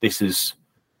that this is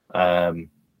a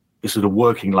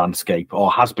working landscape, or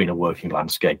has been a working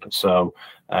landscape. So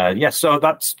so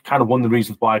that's kind of one of the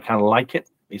reasons why I kind of like it,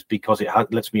 is because it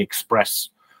lets me express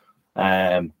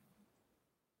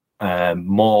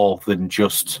more than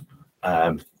just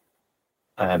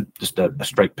a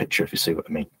straight picture, if you see what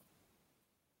I mean.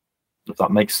 If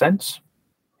that makes sense.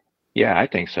 Yeah, I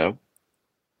think so.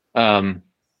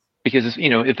 Because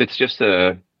if it's just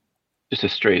just a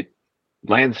straight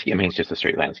landscape. I mean, it's just a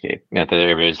straight landscape. Not that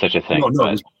there is such a thing.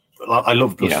 No, but, I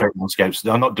love the straight landscapes.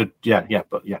 I'm not. But yeah.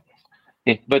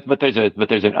 But there's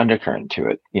an undercurrent to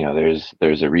it.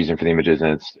 There's a reason for the images,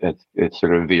 and it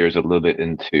sort of veers a little bit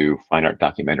into fine art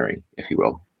documentary, if you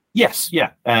will. Yes,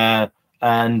 yeah,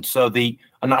 and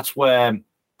that's where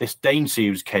this Dane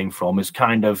series came from. Is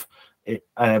kind of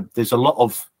there's a lot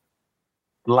of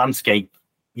landscape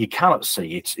you cannot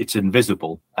see; it's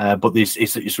invisible, but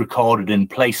it's recorded in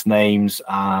place names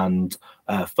and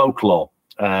folklore,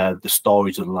 the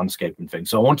stories of the landscape and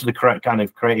things. So I wanted to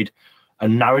create a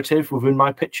narrative within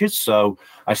my pictures. So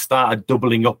I started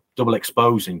double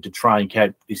exposing to try and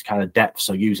get these kind of depths.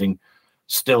 So using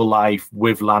still life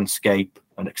with landscape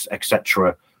and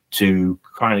etc. to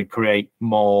kind of create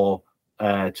more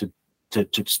to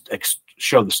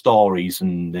show the stories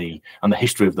and the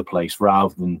history of the place,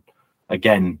 rather than,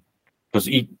 again, because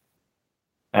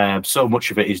so much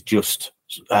of it is just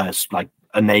like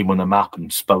a name on a map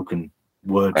and spoken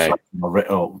words,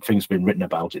 right, or things been written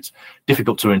about. It's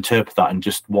difficult to interpret that in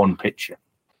just one picture.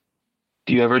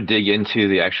 Do you ever dig into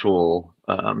the actual,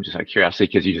 just out of curiosity,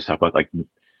 because you just talk about like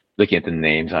looking at the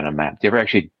names on a map, do you ever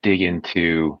actually dig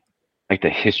into like the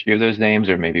history of those names,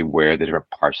 or maybe where the different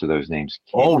parts of those names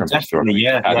came from? Definitely,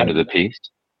 into the piece.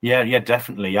 Yeah,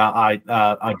 definitely. I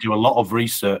do a lot of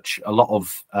research, a lot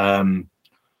of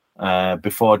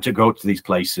before to go to these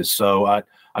places. So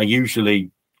I usually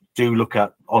do look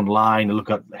at online, look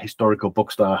at historical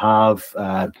books that I have.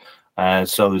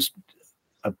 So there's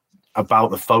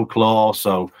about the folklore,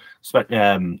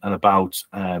 and about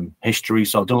history.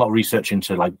 So I've done a lot of research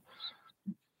into like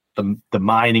the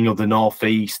mining of the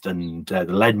northeast and the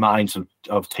lead mines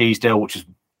of Teesdale, which is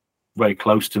very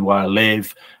close to where I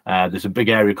live. There's a big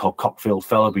area called Cockfield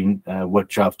Fellowby,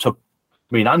 which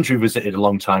me and Andrew visited a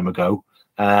long time ago,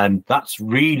 and that's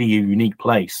really a unique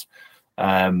place.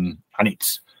 And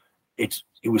it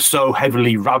was so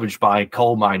heavily ravaged by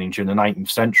coal mining during the 19th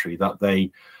century that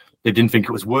they didn't think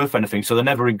it was worth anything, so they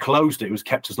never enclosed it. It was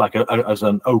kept as like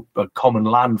a common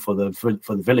land for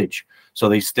the village. So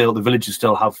the villages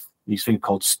still have these things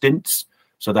called stints.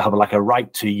 So they have like a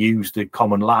right to use the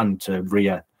common land to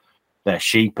rear their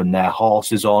sheep and their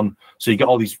horses on. So you get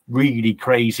all these really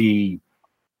crazy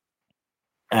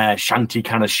shanty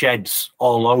kind of sheds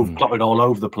plotted all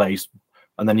over the place,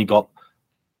 and then you got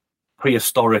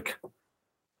prehistoric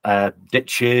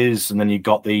ditches, and then you've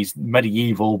got these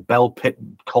medieval bell pit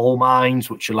coal mines,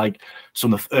 which are like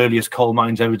some of the earliest coal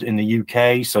mines ever in the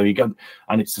UK. So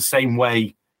and it's the same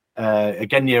way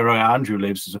again near where Andrew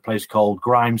lives. There's a place called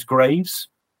Grimes Graves,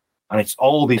 and it's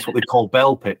all these what they call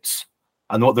bell pits.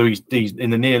 And what these in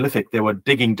the Neolithic, they were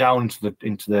digging down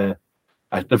into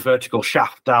the vertical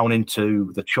shaft down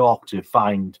into the chalk to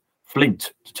find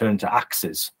flint to turn into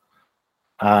axes,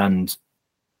 and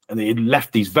they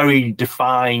left these very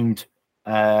defined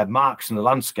marks in the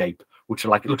landscape, which are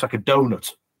like, it looks like a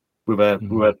donut with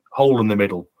a hole in the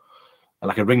middle,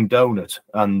 like a ring donut.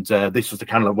 And this was the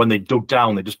kind of, when they dug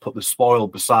down, they just put the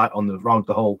spoil around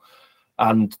the hole,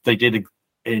 and they did it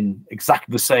in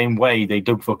exactly the same way they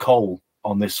dug for coal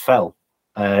on this fell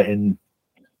in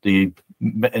the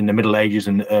Middle Ages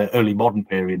and early modern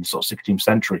period, sort of 16th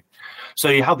century. So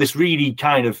you have this really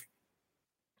kind of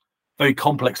very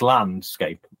complex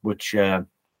landscape, which, so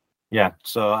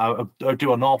I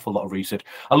do an awful lot of research.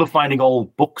 I love finding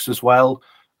old books as well,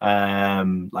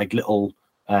 like little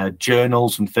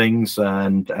journals and things,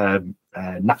 and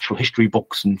natural history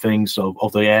books and things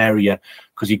of the area,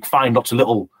 because you find lots of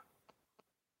little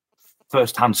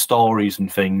first-hand stories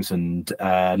and things, and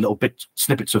little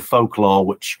snippets of folklore,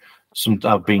 which some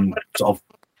have been sort of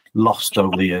lost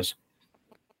over the years.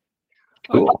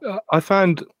 Cool. I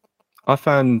found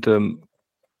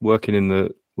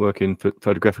working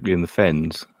photographically in the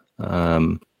Fens,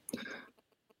 I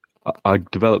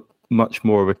developed much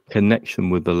more of a connection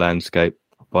with the landscape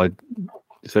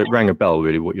so it rang a bell,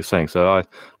 really, what you're saying. So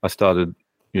I started,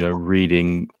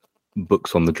 reading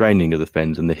books on the draining of the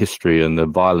Fens and the history and the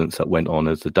violence that went on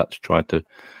as the Dutch tried to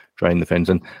drain the Fens,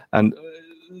 and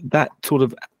that sort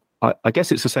of, I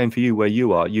guess it's the same for you where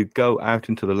you are. You go out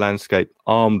into the landscape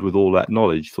armed with all that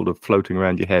knowledge, sort of floating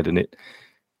around your head, and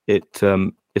it's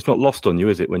not lost on you,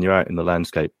 is it, when you're out in the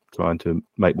landscape trying to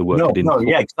make the work?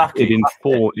 Yeah, exactly.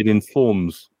 It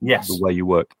informs the way you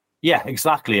work. Yeah,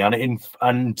 exactly, and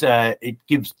it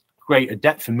gives greater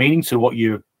depth and meaning to what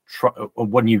you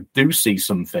when you do see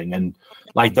something, and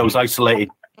like those isolated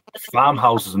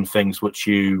farmhouses and things which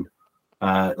you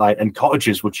like, and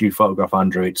cottages which you photograph,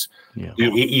 Andrew.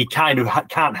 You kind of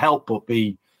can't help but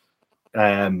be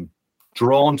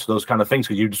drawn to those kind of things,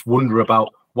 because you just wonder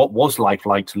about what was life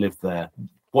like to live there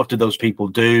what did those people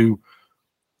do?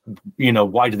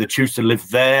 Why did they choose to live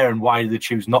there, and why did they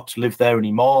choose not to live there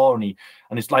anymore? And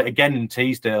it's like, again, in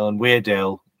Teesdale and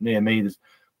Weardale near me, there's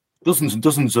dozens and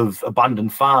dozens of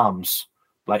abandoned farms,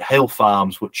 like hill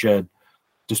farms, which are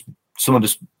just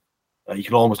you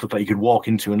can almost look like you could walk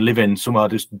into and live in. Some are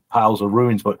just piles of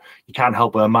ruins, but you can't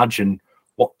help but imagine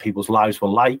what people's lives were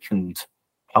like and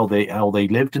how they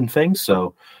lived and things.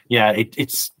 So yeah,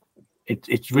 it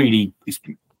really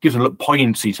gives a little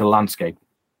poignancy to the landscape.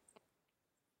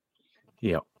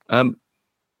 Yeah.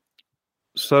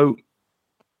 So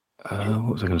what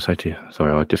was I going to say to you?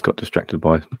 Sorry, I just got distracted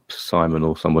by Simon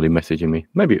or somebody messaging me.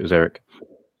 Maybe it was Eric.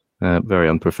 Very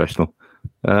unprofessional.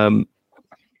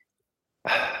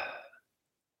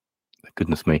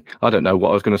 Goodness me. I don't know what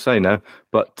I was going to say now,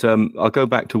 but I'll go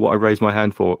back to what I raised my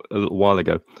hand for a little while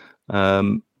ago.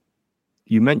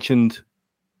 You mentioned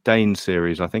Dane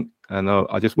series, I think, and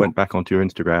I just went back onto your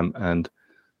Instagram and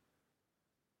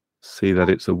see that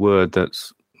it's a word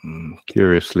that's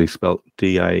curiously spelt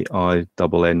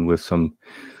D-A-I-N-N with some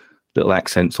little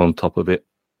accents on top of it.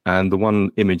 And the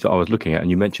one image that I was looking at,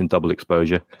 and you mentioned double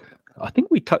exposure, I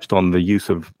think we touched on the use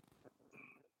of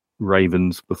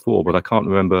ravens before, but I can't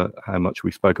remember how much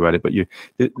we spoke about it. But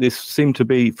this seemed to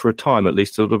be, for a time at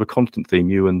least, sort of a constant theme,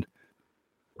 you and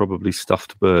probably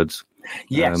stuffed birds.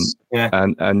 Yes.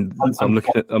 And I'm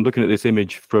looking at this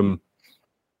image from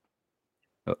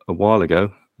a while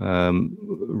ago.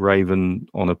 Raven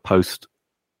on a post,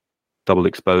 double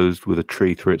exposed with a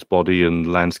tree through its body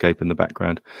and landscape in the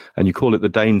background. And you call it the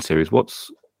Dane series. What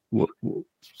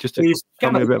just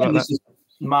tell me a bit about that.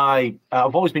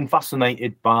 I've always been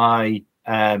fascinated by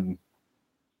the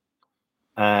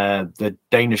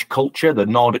Danish culture, the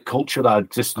Nordic culture that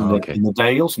exists in the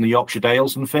Dales and the Yorkshire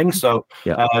Dales and things. So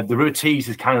the River Tees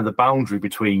is kind of the boundary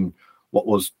between what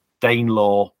was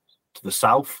Danelaw to the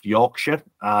south, Yorkshire,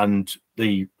 and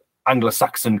the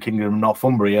Anglo-Saxon Kingdom of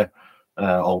Northumbria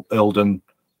or earldom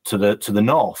to the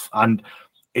north. And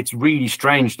it's really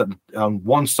strange that on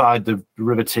one side the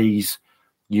River Tees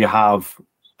you have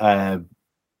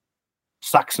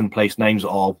Saxon place names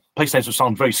or place names that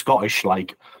sound very Scottish,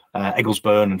 like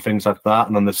Egglesburn and things like that.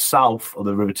 And on the south of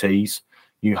the River Tees,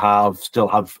 you still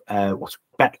have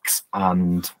Becks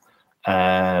and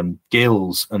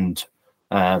Gills and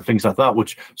things like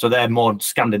that, so they're more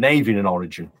Scandinavian in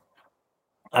origin.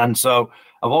 And so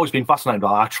I've always been fascinated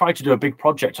by it. I tried to do a big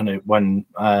project on it when,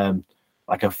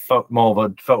 like more of a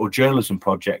photojournalism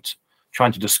project,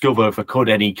 trying to discover, if I could,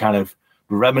 any kind of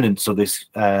remnants of this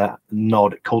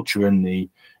Nordic culture in the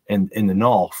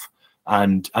north.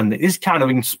 And it's kind of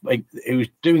it was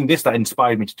doing this that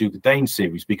inspired me to do the Dane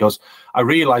series, because I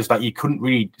realized that you couldn't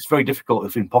really, it's very difficult,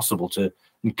 if impossible, to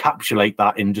encapsulate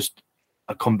that in just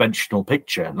a conventional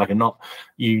picture.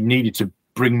 You needed to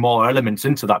bring more elements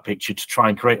into that picture to try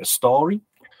and create a story.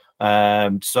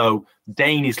 So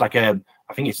Dane is like I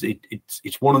think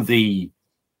it's one of the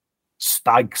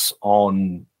stags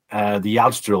on the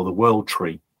Asda or the World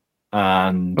Tree,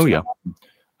 and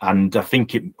and I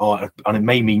think it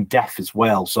may mean death as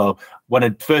well. So when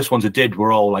the first ones I did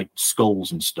were all like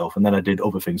skulls and stuff, and then I did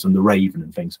other things and the raven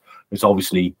and things. It's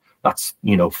obviously that's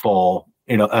for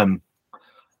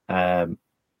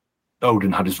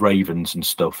Odin had his ravens and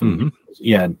stuff, and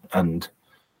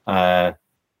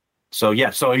so I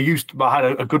had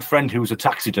a good friend who was a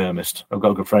taxidermist. I've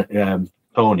got a good friend,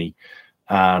 Tony,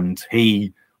 and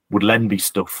he would lend me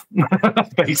stuff,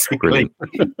 basically.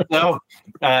 So,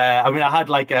 I had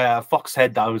like a fox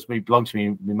head that belonged to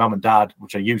me, my mum and dad,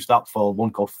 which I used that for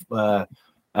one called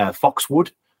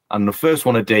Foxwood. And the first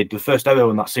one I did, the first ever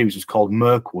in that series, was called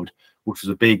Mirkwood, which was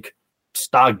a big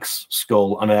stag's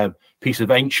skull and a piece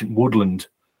of ancient woodland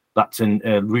that's in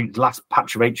last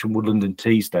patch of ancient woodland in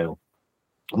Teesdale.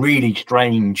 Really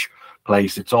strange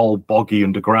place. It's all boggy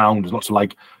underground. There's lots of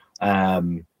like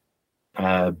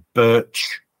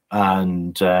birch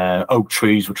and oak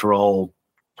trees, which are all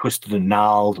twisted and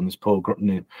gnarled, and this poor,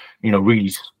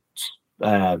 really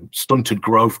stunted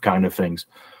growth kind of things.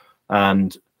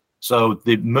 And so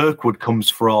the Mirkwood comes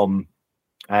from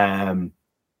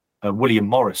William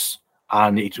Morris,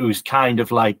 and it was kind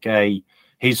of like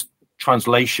his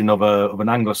translation of an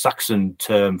Anglo-Saxon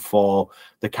term for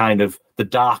the kind of the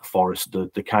dark forest,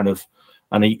 the kind of,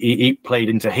 and he played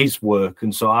into his work,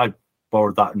 and so I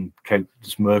borrowed that and created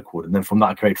this Mirkwood, and then from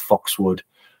that I created Foxwood,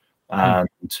 and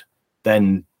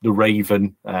then the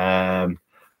Raven, and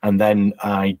then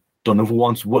I done other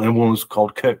ones. One was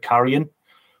called Kirk Carrion,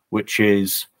 which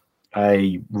is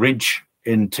a ridge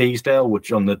in Teesdale,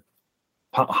 which on the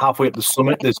halfway up the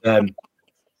summit there's a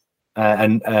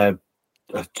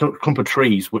clump of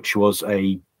trees, which was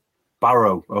a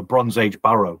barrow, a Bronze Age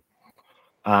barrow.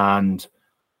 And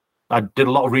I did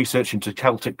a lot of research into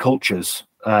Celtic cultures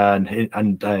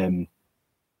and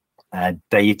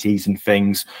deities and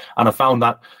things. And I found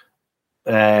that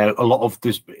a lot of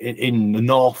this in the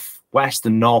northwest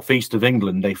and northeast of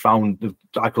England, they found the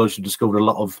archaeologists discovered a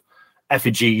lot of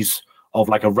effigies of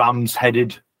like a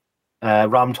ram's-headed,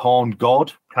 rammed-horned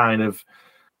god kind of.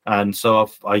 And so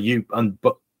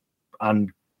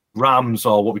and rams,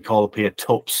 or what we call up here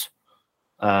tups,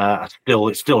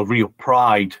 it's still a real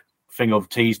pride thing of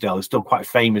Teesdale. It's still quite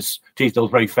famous.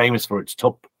 Teesdale's very famous for its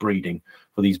tup breeding,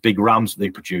 for these big rams that they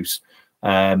produce.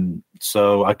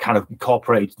 So I kind of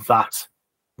incorporated that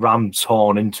ram's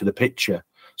horn into the picture.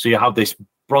 So you have this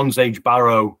Bronze Age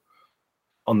barrow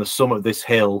on the summit of this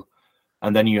hill,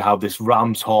 and then you have this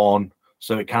ram's horn.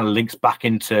 So it kind of links back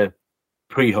into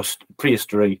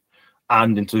prehistory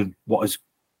and into what is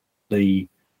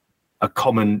a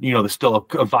common, there's still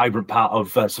a vibrant part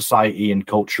of society and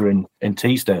culture in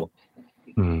Teesdale.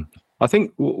 I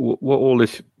think what all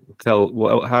this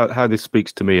how this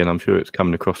speaks to me, and I'm sure it's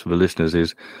coming across for the listeners,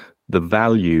 is the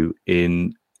value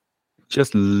in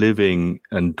just living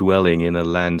and dwelling in a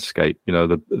landscape.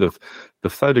 The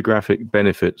photographic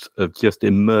benefits of just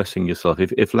immersing yourself.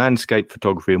 If landscape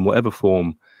photography, in whatever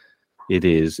form it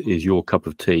is your cup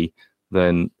of tea,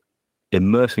 then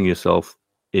immersing yourself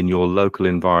in your local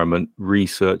environment,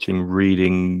 researching,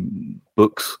 reading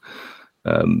books,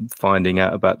 finding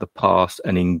out about the past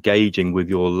and engaging with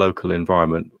your local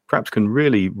environment perhaps can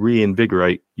really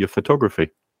reinvigorate your photography.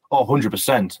 Oh,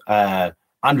 100%.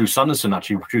 Andrew Sanderson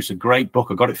actually produced a great book.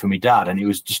 I got it from my dad, and it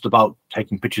was just about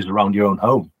taking pictures around your own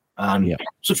home, and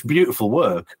such beautiful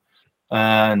work.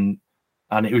 And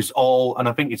it was all, and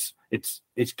I think it's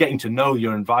getting to know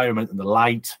your environment and the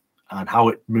light and how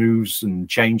it moves and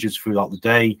changes throughout the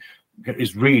day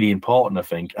is really important, I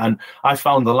think. And I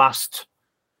found the last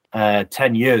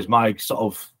 10 years,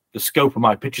 the scope of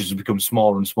my pictures has become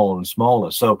smaller and smaller and smaller.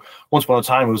 So once upon a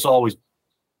time, it was always,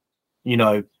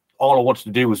 all I wanted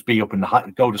to do was be up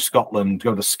go to Scotland,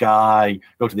 go to Skye,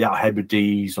 go to the Outer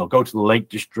Hebrides, or go to the Lake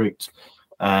District.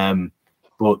 But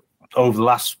over the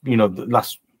last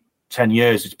 10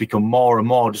 years, it's become more and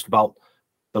more just about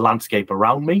the landscape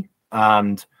around me.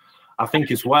 And I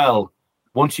think as well,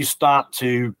 once you start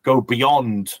to go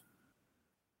beyond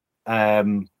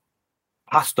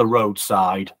past the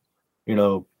roadside,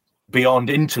 beyond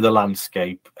into the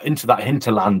landscape, into that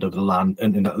hinterland of the land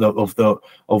and of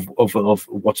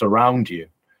what's around you,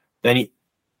 then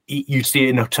you see it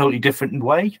in a totally different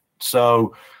way.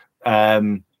 So,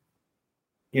 because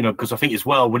I think as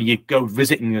well, when you go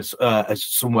visiting as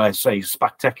somewhere, say,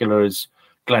 spectacular as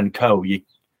Glencoe, you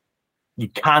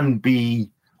can be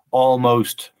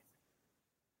almost,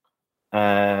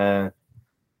 you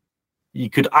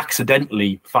could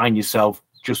accidentally find yourself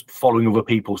just following other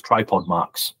people's tripod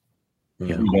marks.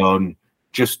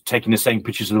 Just taking the same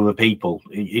pictures of other people.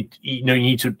 You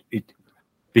need to,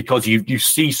 because you've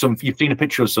seen a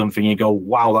picture of something, you go,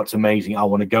 wow, that's amazing, I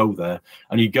want to go there.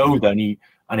 And you go there, and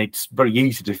it's very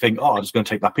easy to think, oh, I'm just going to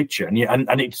take that picture, and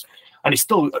it's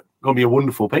still going to be a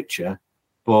wonderful picture,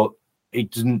 but it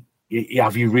doesn't.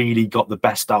 Have you really got the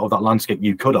best out of that landscape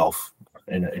you could have,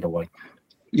 in a way?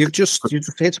 You've just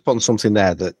hit upon something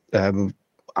there that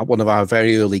one of our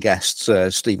very early guests,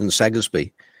 Stephen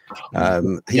Segersby,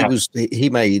 he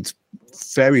made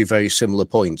very, very similar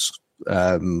points.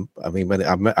 I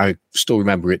still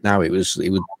remember it now. He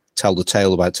would tell the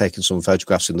tale about taking some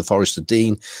photographs in the Forest of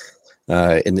Dean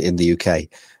in the UK,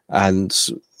 and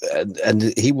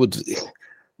he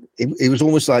was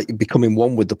almost like becoming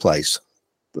one with the place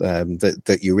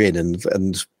that you're in,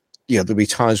 and there'd be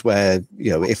times where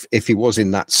if he was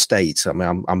in that state. I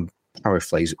mean, I'm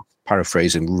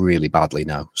paraphrasing really badly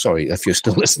now. Sorry if you're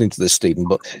still listening to this, Stephen.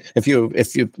 But if you're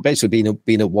basically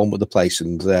being at one with the place,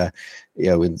 and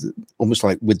almost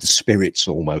like with the spirits,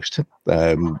 almost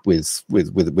with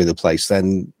the place,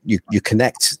 then you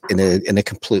connect in a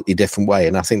completely different way.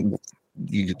 And I think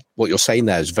what you're saying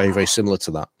there is very, very similar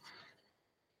to that.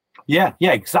 Yeah,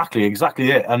 exactly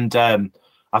it. And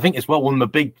I think as well, one of the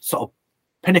big sort of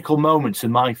pinnacle moments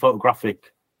in my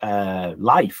photographic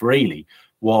life really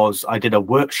was I did a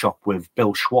workshop with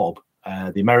Bill Schwab,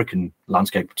 the American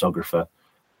landscape photographer,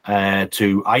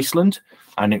 to Iceland,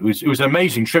 and it was an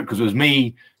amazing trip because it was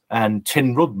me and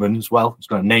Tin Rudman as well. It's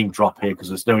going to name drop here because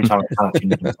there's no time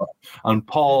and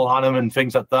Paul Hannum and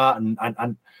things like that, and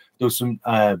there was some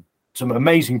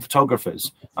amazing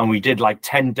photographers, and we did like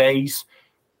 10 days,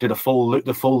 did the full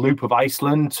loop of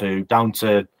Iceland down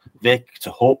to Vik to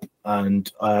Hup,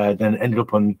 and then ended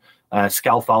up on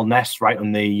Skalfal Ness, right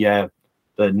on the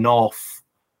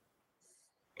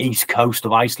east coast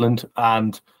of Iceland.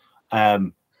 And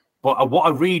but what I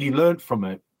really learned from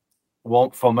it,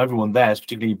 from everyone there,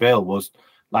 particularly Bill, was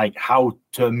like how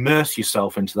to immerse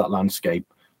yourself into that landscape.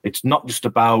 It's not just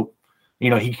about,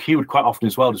 he would quite often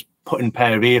as well just put in a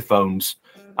pair of earphones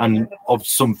and of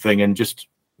something and just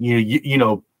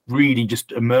really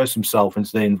just immerse himself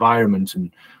into the environment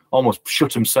and almost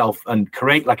shut himself and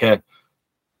create like a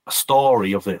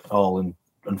story of it all and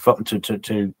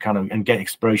to kind of and get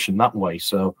inspiration that way.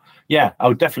 So yeah, I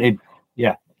would definitely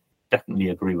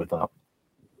agree with that.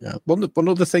 Yeah, one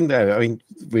other thing there. I mean,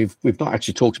 we've not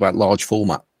actually talked about large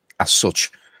format as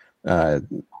such,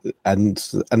 and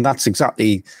that's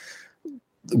exactly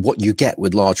what you get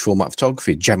with large format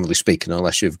photography, generally speaking,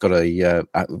 unless you've got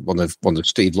one of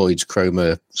Steve Lloyd's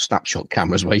Chroma snapshot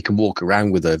cameras where you can walk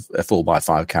around with a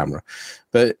 4x5 camera.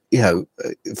 But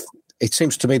it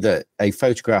seems to me that a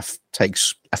fast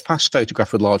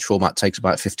photograph with large format takes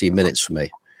about 15 minutes for me,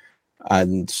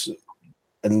 and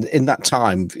in that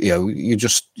time, you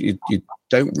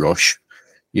don't rush.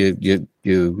 You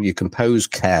compose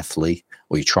carefully,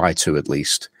 or you try to at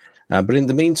least. But in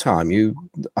the meantime,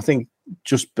 I think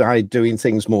just by doing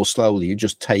things more slowly, you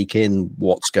just take in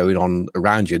what's going on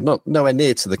around you. Nowhere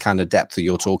near to the kind of depth that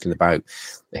you're talking about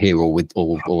here, or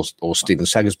Stephen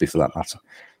Segersby for that matter,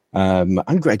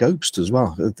 and Greg Obst as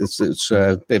well. It's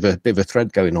a bit of a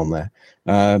thread going on there,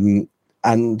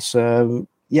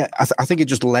 Yeah, I think it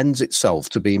just lends itself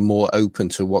to being more open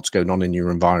to what's going on in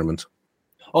your environment.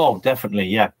 Oh, definitely,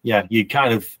 yeah. You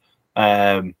kind of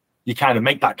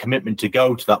make that commitment to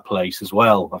go to that place as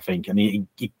well, I think, and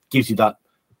it gives you that,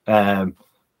 And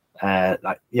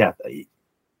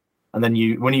then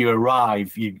when you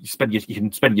arrive, you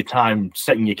can spend your time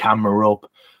setting your camera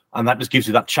up, and that just gives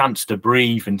you that chance to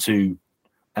breathe and to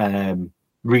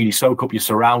really soak up your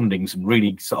surroundings and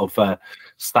really sort of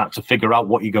start to figure out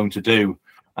what you're going to do.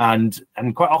 And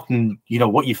quite often,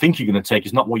 what you think you're going to take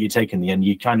is not what you take in the end.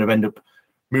 You kind of end up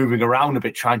moving around a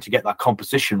bit, trying to get that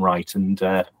composition right. And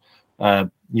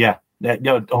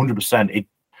 100%.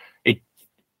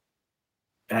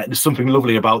 There's something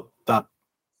lovely about that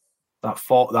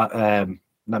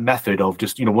method of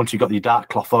just once you've got your dark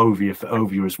cloth over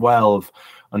you as well,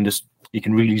 and just you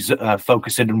can really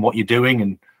focus in on what you're doing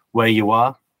and where you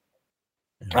are.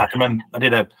 I can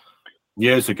remember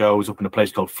years ago, I was up in a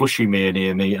place called Flushymere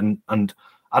near me, and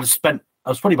I was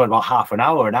probably about half an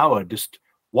hour just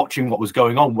watching what was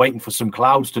going on, waiting for some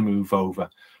clouds to move over.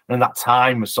 And in that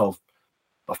time, I saw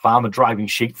a farmer driving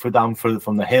sheep down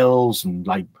from the hills, and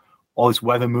like all this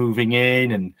weather moving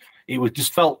in, and it was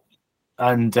just felt.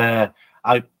 And I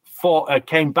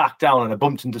came back down and I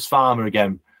bumped into this farmer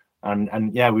again,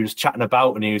 and we were just chatting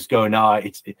about, and he was going,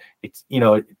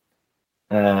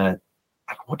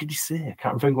 what did he say? I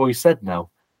can't remember what he said now.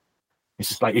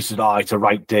 It's a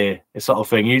right day, this sort of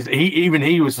thing.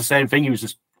 He was the same thing. He was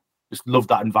just loved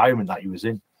that environment that he was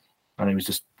in, and it was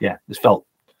just felt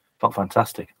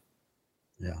fantastic.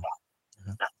 Yeah.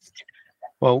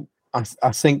 Well,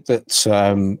 I think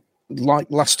that like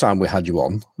last time we had you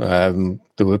on,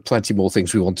 there were plenty more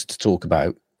things we wanted to talk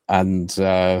about, and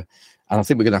I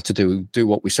think we're going to have to do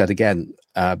what we said again,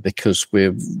 because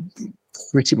we're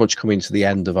pretty much coming to the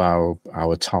end of our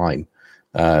time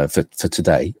for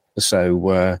today.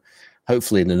 So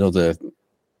hopefully in another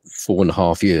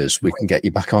 4.5 years we can get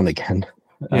you back on again.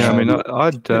 Yeah,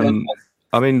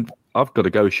 I've got to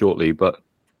go shortly, but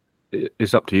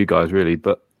it's up to you guys really.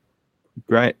 But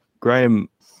Graham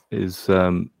is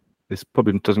this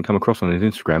probably doesn't come across on his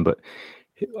Instagram, but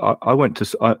I've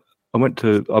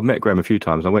met Graham a few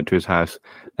times. I went to his house,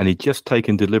 and he'd just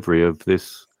taken delivery of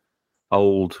this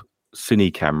old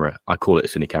cine camera. I call it a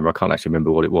cine camera. I can't actually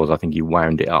remember what it was. I think he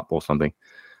wound it up or something,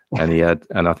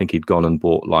 and I think he'd gone and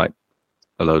bought like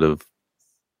a load of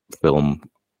film.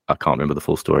 I can't remember the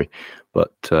full story,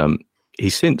 but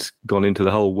he's since gone into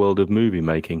the whole world of movie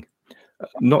making.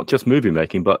 Not just movie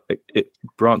making, but it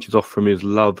branches off from his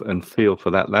love and feel for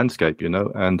that landscape,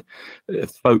 and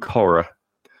folk horror.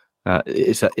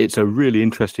 It's a really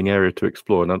interesting area to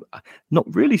explore, and I'm not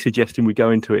really suggesting we go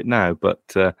into it now, but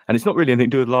and it's not really anything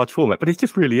to do with large format, but it's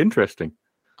just really interesting.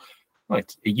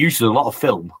 Right, it uses a lot of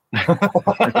film.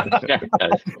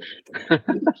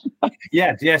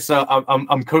 Yeah. So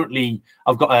I'm currently,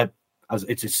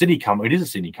 it's a cine camera. It is a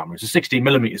cine camera. It's a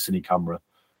 16mm cine camera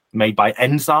made by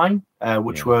Ensign,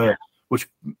 which were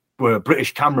a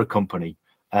British camera company,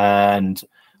 and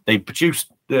they produced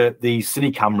these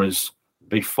cine cameras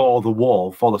before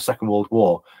the Second World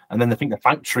War, and then I think the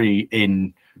factory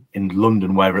in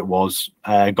London, where it was,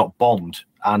 got bombed,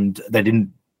 and they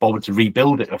didn't bothered to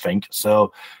rebuild it. I think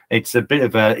so. It's a bit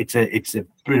of a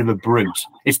brute.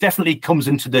 It definitely comes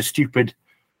into the stupid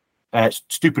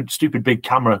big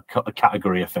camera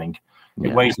category. I think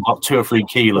it weighs about 2 or 3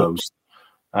 kilos.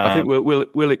 I think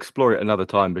we'll explore it another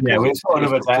time because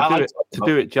to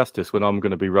do it justice when I'm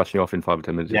going to be rushing off in 5 or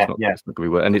 10 minutes. It's not going to be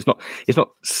worth, and it's not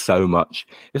so much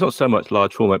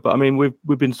large format. But I mean, we've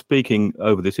been speaking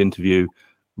over this interview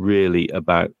really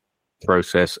about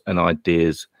process and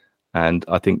ideas, and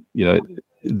I think your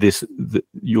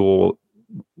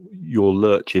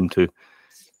lurch into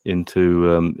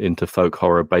folk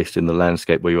horror based in the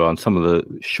landscape where you are, and some of the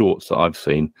shorts that I've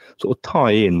seen sort of tie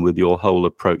in with your whole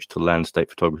approach to landscape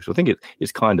photography. So I think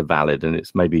it's kind of valid, and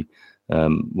it's maybe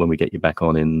when we get you back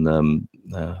on in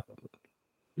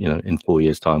 4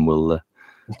 years' time, we'll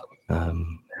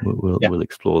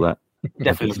explore that.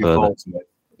 Definitely looking forward to it.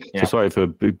 Yeah. So sorry for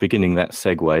beginning that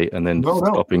segue and then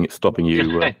stopping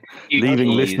you, leaving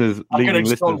listeners. That's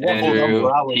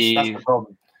the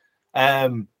problem.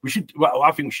 We should. Well,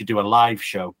 I think we should do a live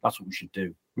show. That's what we should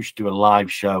do. We should do a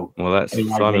live show. Well, that's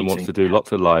Simon wants to do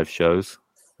lots of live shows.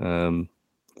 Well,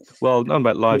 not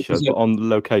about live shows, but on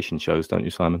location shows, don't you,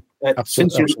 Simon?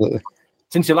 Absolutely.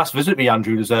 Since you last visited me,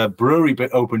 Andrew, there's a brewery bit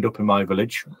opened up in my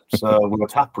village, so we've got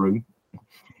a tap room.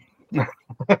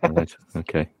 Right.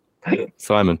 Okay.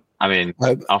 Simon. I mean,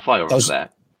 I'll fly over to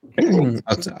that.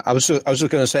 I was just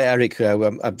going to say, Eric. I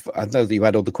know that you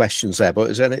had other questions there,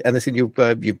 but is there anything you've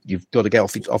got to get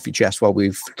off your chest while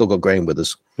we've still got Graham with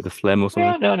us? With a phlegm or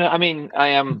something? No. I mean, I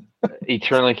am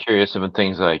eternally curious about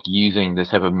things like using this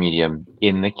type of medium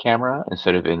in the camera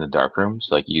instead of in the dark rooms,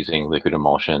 like using liquid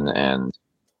emulsion and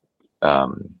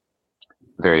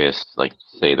various, like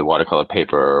say the watercolor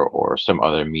paper or some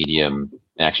other medium,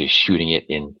 and actually shooting it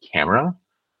in camera.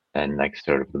 And like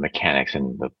sort of the mechanics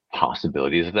and the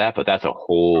possibilities of that, but that's a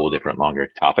whole different, longer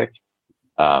topic.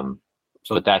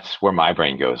 But that's where my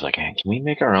brain goes. Like, hey, can we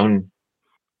make our own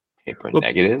paper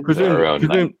negatives?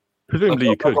 Presumably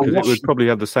you could, because it would probably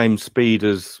have the same speed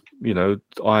as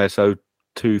ISO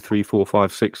 2, 3, 4,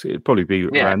 5, 6. It'd probably be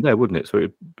around there, wouldn't it? So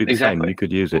it'd be the same. You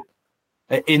could use it.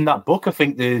 In that book, I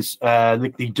think there's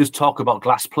he does talk about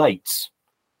glass plates,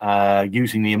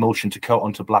 using the emulsion to coat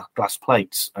onto black glass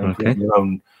plates and create your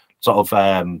own sort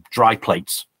of dry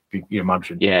plates, you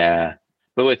imagine. Yeah,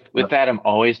 but with that, I'm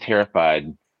always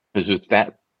terrified because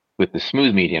with the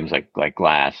smooth mediums like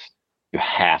glass, you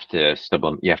have to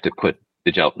put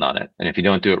the gelatin on it, and if you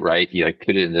don't do it right, you like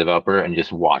put it in the developer and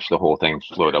just watch the whole thing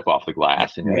float up off the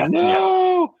glass, and you're like,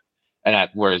 no. And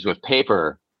whereas with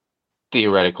paper,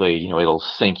 theoretically, it'll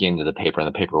sink into the paper, and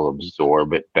the paper will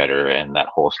absorb it better, and that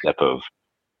whole step of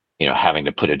having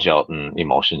to put a gelatin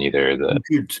emulsion, either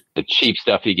the cheap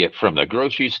stuff you get from the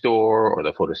grocery store or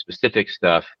the photo-specific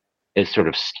stuff, is sort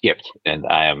of skipped. And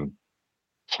I am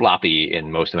sloppy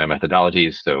in most of my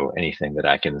methodologies, so anything that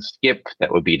I can skip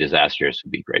that would be disastrous would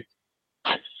be great.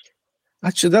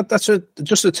 Actually, that's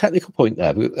just a technical point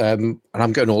there, and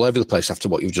I'm going all over the place after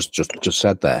what you've just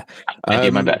said there. I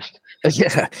do my best.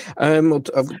 Yeah, I've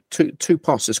got two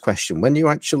parts to this question. When you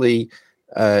actually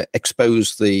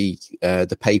expose the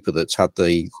paper that's had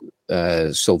the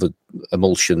silver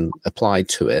emulsion applied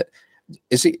to it,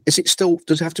 is it still?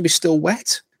 Does it have to be still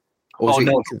wet? Or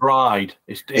it's dried.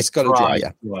 It's got to dry.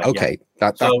 Yeah. Okay,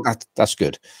 that's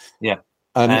good. Yeah.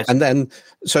 And then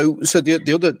so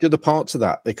the other part to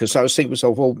that, because I was thinking to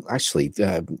myself, well, actually,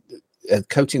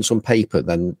 coating some paper,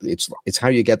 then it's how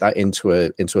you get that into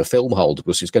a film holder,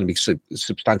 because it's going to be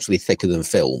substantially thicker than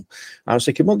film. I was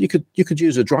thinking, well, you could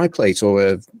use a dry plate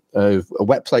or a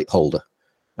wet plate holder,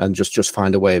 and just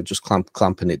find a way of just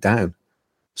clamping it down.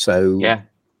 So yeah,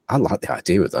 I like the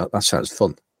idea of that. That sounds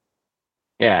fun.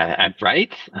 Yeah,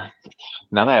 right.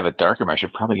 Now that I have a darker, I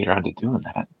should probably get around to doing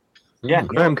that. Yeah,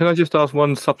 Graham, can I just ask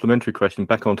one supplementary question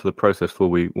back onto the process before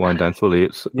we wind down fully?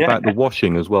 It's about the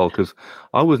washing as well, because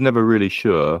I was never really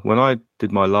sure when I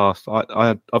did my last.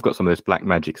 I've got some of this black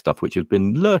magic stuff which has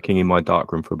been lurking in my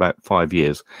darkroom for about 5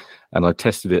 years, and I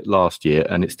tested it last year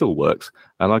and it still works,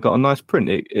 and I got a nice print.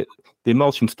 The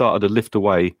emulsion started to lift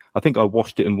away. I think I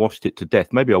washed it to death.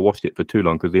 Maybe I washed it for too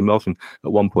long, because the emulsion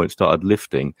at one point started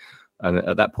lifting. And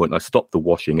at that point, I stopped the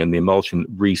washing, and the emulsion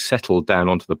resettled down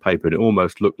onto the paper. And it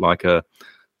almost looked like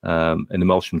an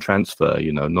emulsion transfer,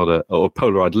 not a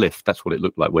Polaroid lift. That's what it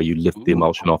looked like, where you lift the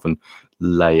emulsion off and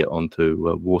lay it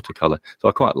onto watercolor. So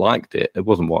I quite liked it. It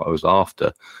wasn't what I was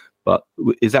after. But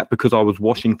is that because I was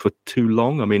washing for too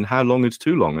long? I mean, how long is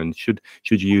too long? And should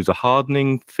you use a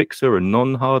hardening fixer, a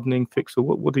non-hardening fixer?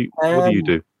 What do you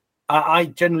do? I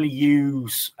generally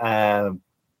use.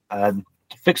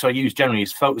 The fixer I use generally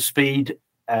is Photospeed,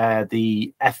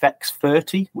 the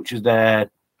FX30, which is their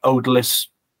odorless.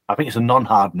 I think it's a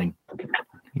non-hardening.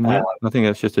 Yeah, I think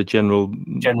that's just a general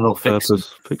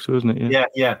purpose fixer, isn't it?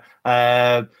 Yeah.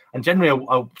 And generally,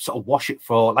 I'll sort of wash it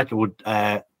for like I would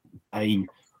a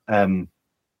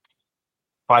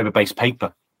fiber-based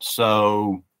paper.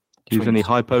 So, do you use any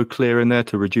hypo clear in there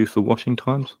to reduce the washing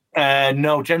times?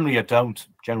 No, generally I don't.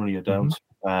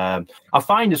 I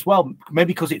find as well,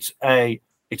 maybe because it's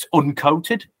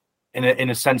uncoated in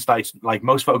a sense that it's like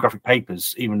most photographic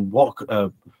papers, even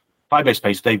fiber-based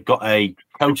papers, they've got a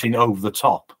coating over the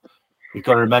top. You've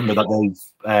got to remember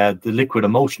that the liquid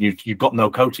emulsion, you've got no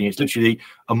coating. It's literally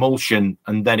emulsion,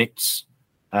 and then it's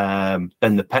then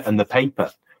the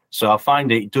paper. So I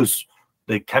find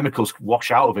the chemicals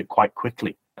wash out of it quite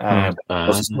quickly.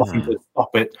 There's nothing to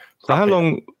stop it. So how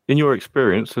long, in your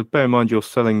experience, so bear in mind you're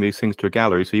selling these things to a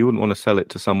gallery, so you wouldn't want to sell it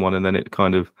to someone and then it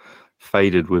kind of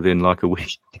faded within like a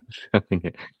week.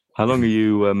 How long are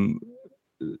you?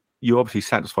 You obviously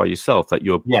satisfy yourself that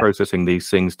you're processing these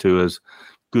things to as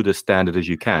good a standard as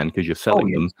you can because you're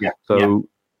selling them. Yeah. So,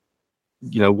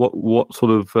 what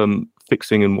sort of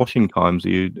fixing and washing times are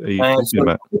you talking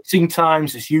about? Fixing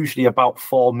times is usually about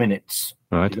 4 minutes.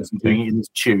 Right. I'm doing it in this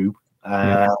tube.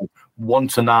 1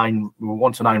 to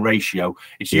 9 ratio.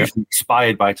 It's usually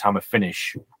expired by the time I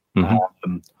finish.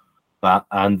 That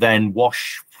and then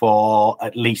wash for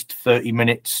at least 30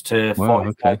 minutes to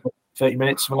 30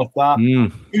 minutes, something like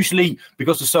that. Usually,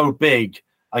 because they're so big,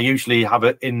 I usually have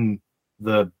it in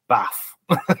the bath,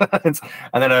 and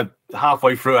then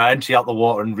halfway through, I empty out the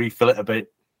water and refill it a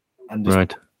bit, and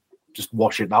just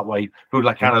wash it that way. Do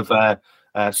like kind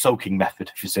of soaking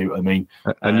method, if you see what I mean.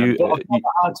 And you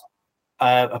had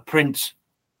a print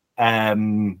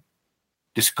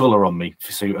discolor on me, if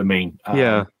you see what I mean.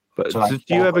 But so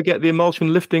do you ever get the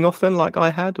emulsion lifting off then, like I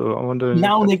had, or I wonder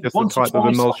now the type of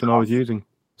emulsion I was using?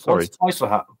 Sorry,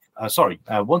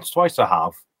 once, twice I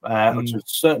have, to a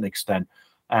certain extent.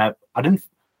 I didn't.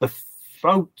 The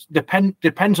throat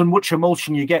depends on which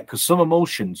emulsion you get, because some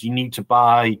emulsions you need to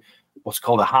buy what's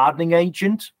called a hardening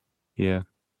agent. Yeah.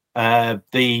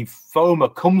 The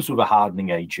foamer comes with a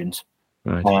hardening agent.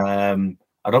 Right.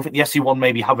 I don't think the SE one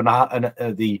maybe having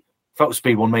the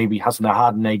PhotoSpeed one maybe hasn't a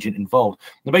hardening agent involved.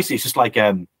 And basically, it's just like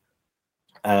a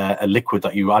liquid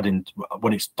that you add in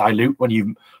when it's dilute, when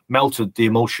you've melted the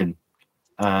emulsion,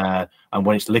 and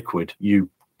when it's liquid, you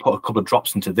put a couple of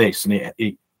drops into this, and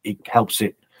it helps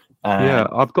it.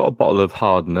 I've got a bottle of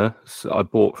hardener I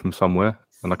bought from somewhere,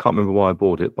 and I can't remember why I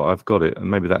bought it, but I've got it, and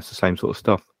maybe that's the same sort of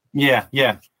stuff. Yeah.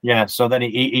 So then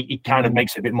it kind of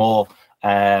makes it a bit more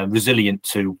resilient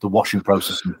to the washing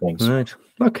process and things. Right.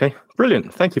 Okay.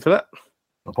 Brilliant. Thank you for that.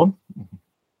 No problem.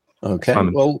 Okay.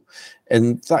 Simon. Well,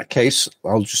 in that case,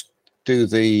 I'll just do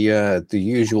the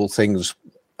usual things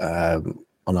on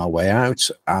our way out,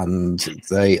 and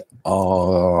they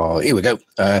are here. We go.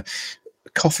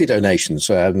 Coffee donations.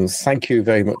 Thank you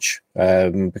very much,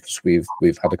 because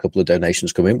we've had a couple of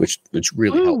donations come in, which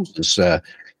really helps us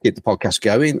get the podcast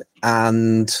going.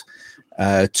 And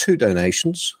 2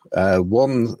 donations.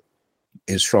 One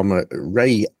is from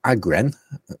Ray Agren.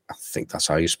 I think that's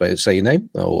how you say your name,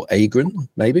 or Agren,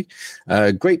 maybe.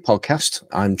 Great podcast.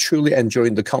 I'm truly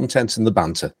enjoying the content and the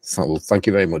banter. Well, thank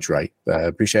you very much, Ray.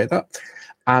 Appreciate that.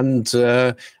 And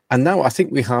now I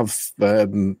think we have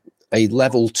a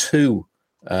level 2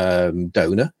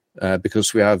 donor,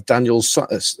 because we have Daniel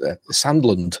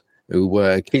Sandland,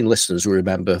 who keen listeners will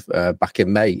remember back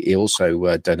in May. He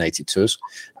also donated to us,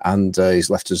 and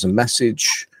he's left us a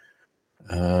message.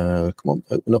 Come on,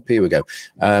 open up. Here we go.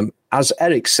 As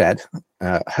Eric said,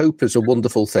 hope is a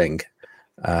wonderful thing.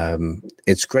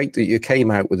 It's great that you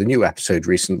came out with a new episode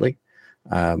recently,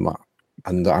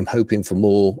 and I'm hoping for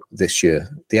more this year.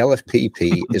 The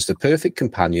LFPP is the perfect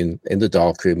companion in the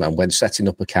darkroom and when setting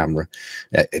up a camera.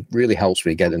 It really helps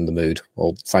me get in the mood.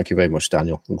 Well, thank you very much,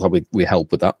 Daniel. I'm glad we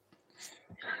help with that.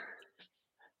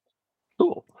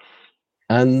 Cool.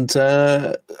 And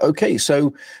okay,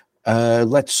 so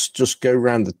let's just go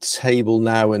around the table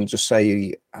now and just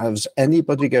say, has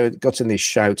anybody got any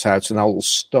shout outs? And I'll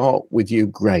start with you,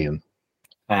 Graham.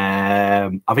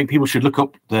 I think people should look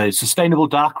up the Sustainable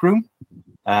Darkroom,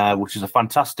 which is a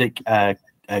fantastic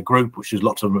group, which has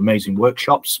lots of amazing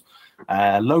workshops.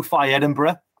 Lo-Fi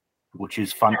Edinburgh, which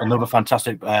is another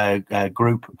fantastic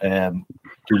group, do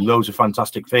loads of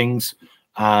fantastic things.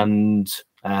 And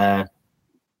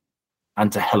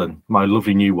to Helen, my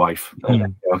lovely new wife.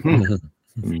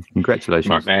 Congratulations.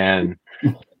 Smart man.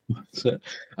 So,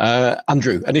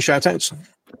 Andrew, any shout outs?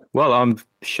 Well, I'm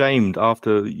shamed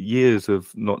after years of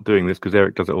not doing this, because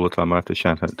Eric does it all the time. I have to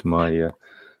shout out to my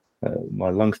my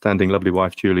long-standing lovely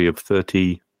wife, Julie, of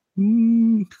 33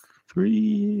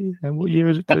 33. And what year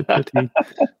is it?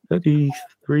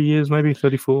 33 years, maybe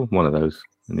 34. One of those.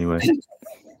 Anyway,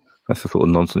 that's the sort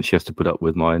of nonsense she has to put up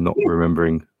with, my not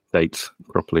remembering dates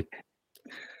properly.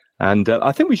 And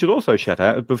I think we should also shout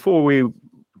out, before we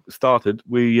started,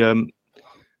 we've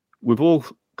all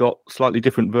got slightly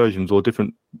different versions or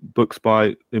different books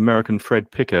by the American Fred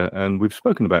Picker, and we've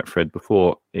spoken about Fred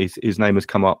before. His name has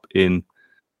come up in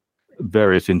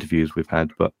various interviews we've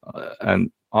had, but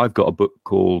and I've got a book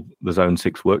called The Zone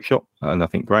 6 Workshop, and I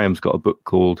think Graham's got a book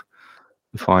called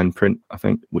The Fine Print, I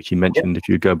think, which he mentioned if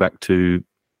you go back to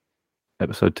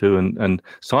episode 2, and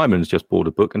Simon's just bought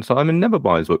a book, and Simon never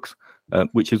buys books,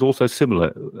 which is also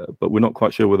similar, but we're not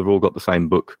quite sure whether we've all got the same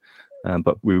book.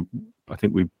 But I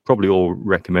think we probably all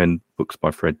recommend books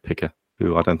by Fred Picker,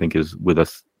 who I don't think is with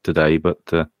us today, but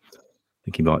I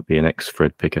think he might be an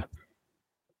ex-Fred Picker.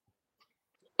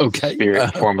 Okay.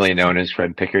 Spirit formerly known as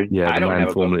Fred Picker. Yeah, I don't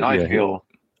have a book.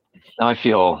 Now I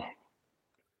feel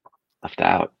left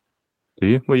out. Do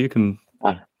you? Well, you can.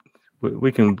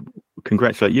 We can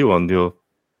congratulate you on your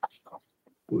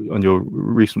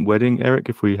recent wedding, Eric.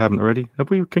 If we haven't already, have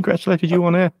we congratulated you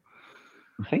on air?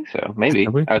 I think so. Maybe.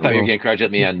 I thought you were going to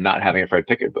congratulate me on not having a Fred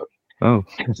Picker book. Oh,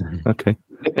 okay.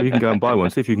 Well, you can go and buy one.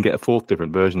 See if you can get a 4th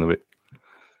different version of it.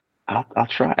 I'll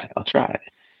try.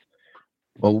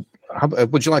 Well,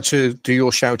 would you like to do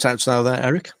your shout outs now there,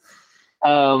 Eric?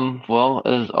 Well,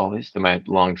 as always, to my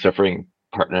long-suffering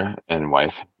partner and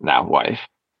wife, now wife,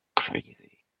 crazy.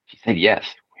 She said yes.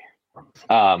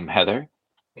 Heather,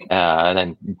 and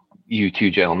then you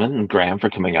two gentlemen, and Graham for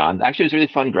coming on. Actually, it was really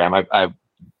fun, Graham.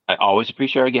 I always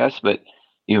appreciate our guests, but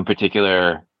you in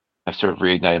particular, I've sort of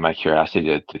reignited my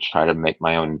curiosity to try to make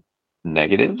my own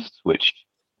negatives, which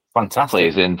fantastic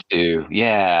plays into,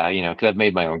 because I've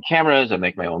made my own cameras, I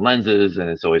make my own lenses, and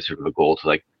it's always sort of a goal to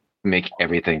like make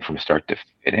everything from start to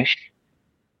finish.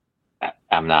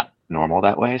 I'm not normal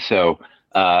that way, so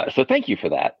thank you for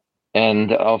that.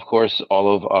 And of course,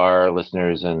 all of our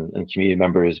listeners and community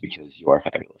members, because you are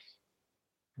fabulous.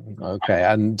 Okay,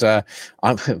 and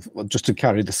just to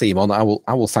carry the theme on, I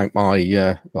will thank my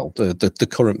the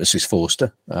current Mrs.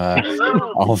 Forster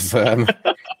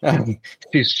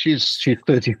she's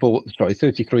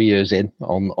 33 years in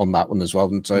on that one as well,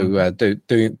 and so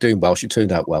doing well. She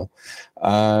turned out well,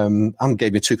 and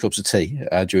gave me 2 cups of tea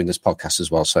during this podcast as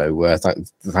well. So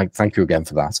thank you again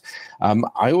for that.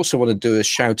 I also want to do a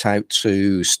shout out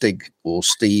to Stig or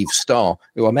Steve Starr,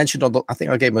 who I mentioned I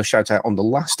think I gave him a shout out on the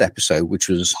last episode, which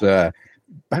was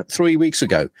about 3 weeks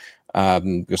ago,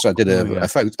 because I did a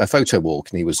photo walk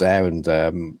and he was there, and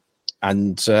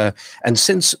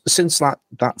since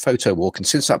that photo walk and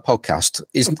since that podcast,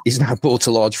 he's now bought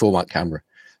a large format camera.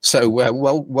 So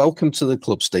welcome to the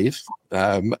club, Steve.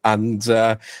 And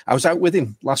I was out with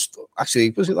him was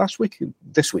it last week?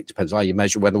 This week, depends how you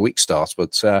measure when the week starts.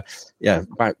 But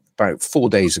about 4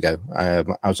 days ago, I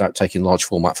was out taking large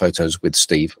format photos with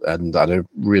Steve, and I had a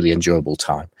really enjoyable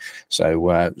time.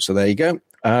 So there you go.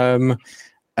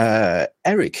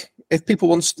 Eric, if people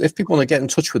want to get in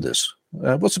touch with us,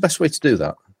 what's the best way to do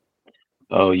that?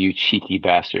 Oh, you cheeky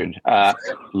bastard!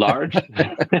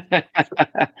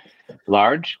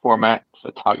 Large format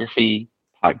photography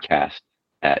podcast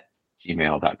at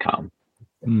gmail.com.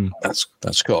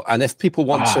 That's cool. And if people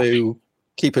want to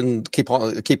keep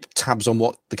tabs on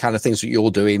what the kind of things that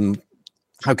you're doing,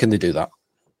 how can they do that?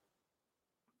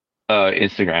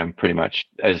 Instagram, pretty much.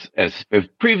 As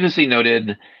previously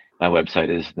noted, my website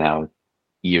is now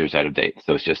years out of date,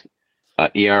 so it's just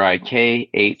ErikHmathy.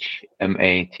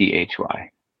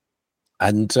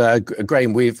 And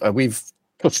Graham, we've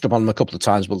touched upon them a couple of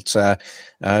times, but do you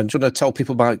want to tell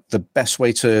people about the best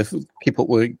way to keep up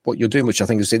with what you're doing, which I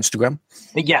think is Instagram?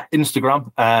 Yeah,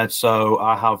 Instagram. So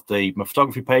I have my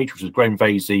photography page, which is Graham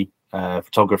Vasey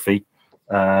Photography,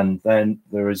 and then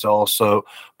there is also,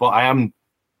 but I am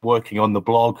working on the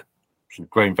blog, which is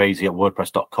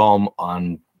grahamvasey@wordpress.com,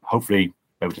 and hopefully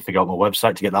be able to figure out my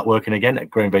website to get that working again at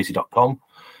grahamvasey.com.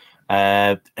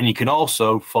 And you can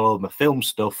also follow my film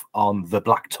stuff on The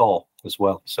Black Tor as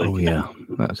well. So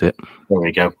that's it. There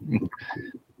we go.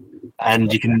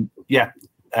 And you can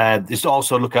just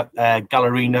also look at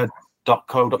gallerina.co.uk,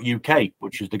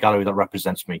 which is the gallery that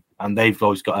represents me, and they've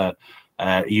always got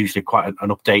usually quite an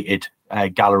updated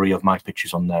gallery of my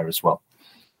pictures on there as well.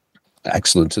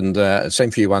 Excellent. And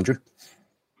same for you, Andrew.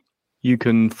 You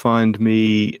can find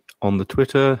me on the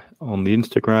Twitter, on the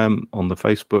Instagram, on the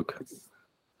Facebook,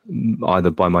 either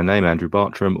by my name, Andrew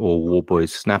Bartram, or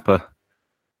Warboys Snapper.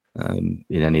 In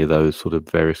any of those sort of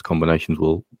various combinations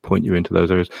will point you into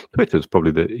those areas. Twitter is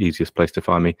probably the easiest place to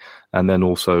find me. And then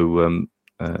also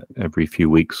every few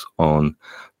weeks on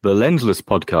the Lensless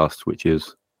podcast, which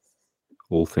is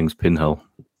all things pinhole.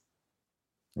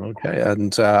 Okay,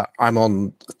 and I'm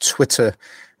on Twitter,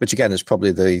 which again is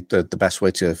probably the best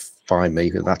way to find me.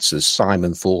 That's as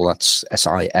Simon Four. That's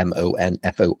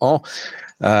SIMONFOR.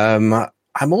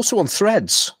 I'm also on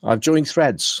Threads. I've joined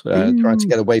Threads, trying to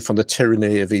get away from the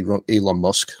tyranny of Elon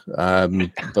Musk.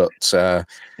 But it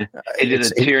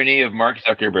is a tyranny of Mark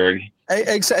Zuckerberg.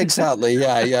 Exactly.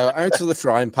 Yeah. Out of the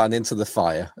frying pan into the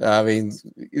fire. I mean,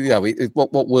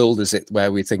 what world is it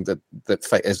where we think that a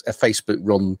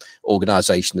Facebook-run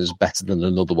organization is better than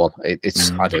another one?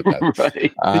 It's I don't know.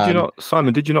 Right.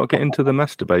 Simon? Did you not get into the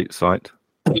Masturbate site?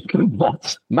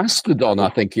 What? Mastodon, I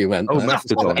think you meant. Oh,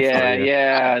 Mastodon.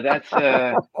 Yeah.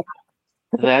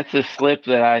 That's a slip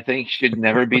that I think should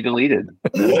never be deleted.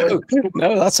 No,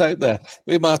 that's out there.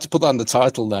 We might have to put that in the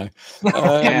title now.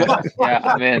 Yeah,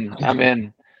 I'm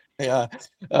in. Yeah.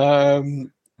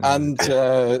 And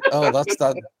that's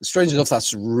that. Strange enough,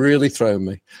 that's really thrown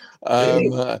me.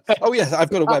 I've got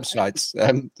a website,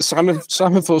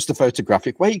 Simon Forster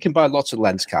Photographic, where you can buy lots of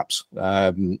lens caps,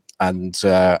 and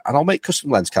I'll make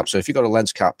custom lens caps. So if you've got a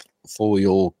lens cap for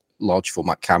your large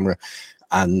format camera,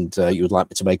 and you would like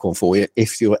me to make one for you,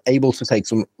 if you're able to take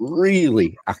some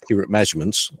really accurate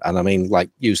measurements, and I mean like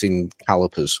using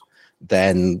calipers,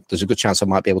 then there's a good chance I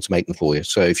might be able to make them for you.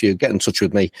 So if you get in touch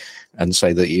with me and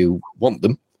say that you want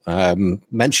them,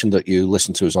 mention that you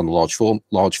listen to us on the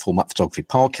large format photography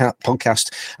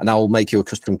podcast, and I will make you a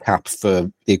custom cap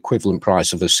for the equivalent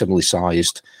price of a similarly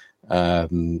sized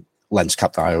lens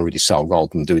cap that I already sell, rather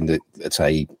than doing it's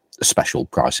a special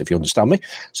price, if you understand me.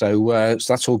 So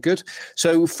that's all good.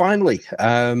 So finally,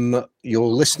 you're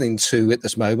listening to at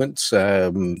this moment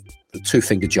Two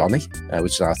Finger Johnny,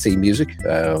 which is our theme music,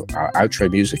 our outro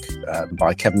music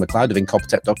by Kevin MacLeod of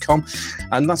Incompetech.com,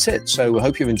 and that's it. So I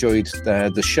hope you've enjoyed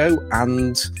the show,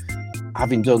 and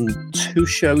having done 2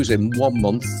 shows in 1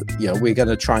 month, we're going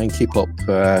to try and keep up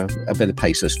a bit of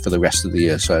pace for the rest of the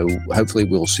year. So hopefully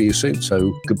we'll see you soon.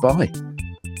 So goodbye.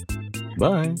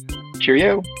 Bye.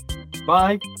 Cheerio.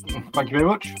 Bye. Thank you very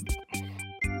much.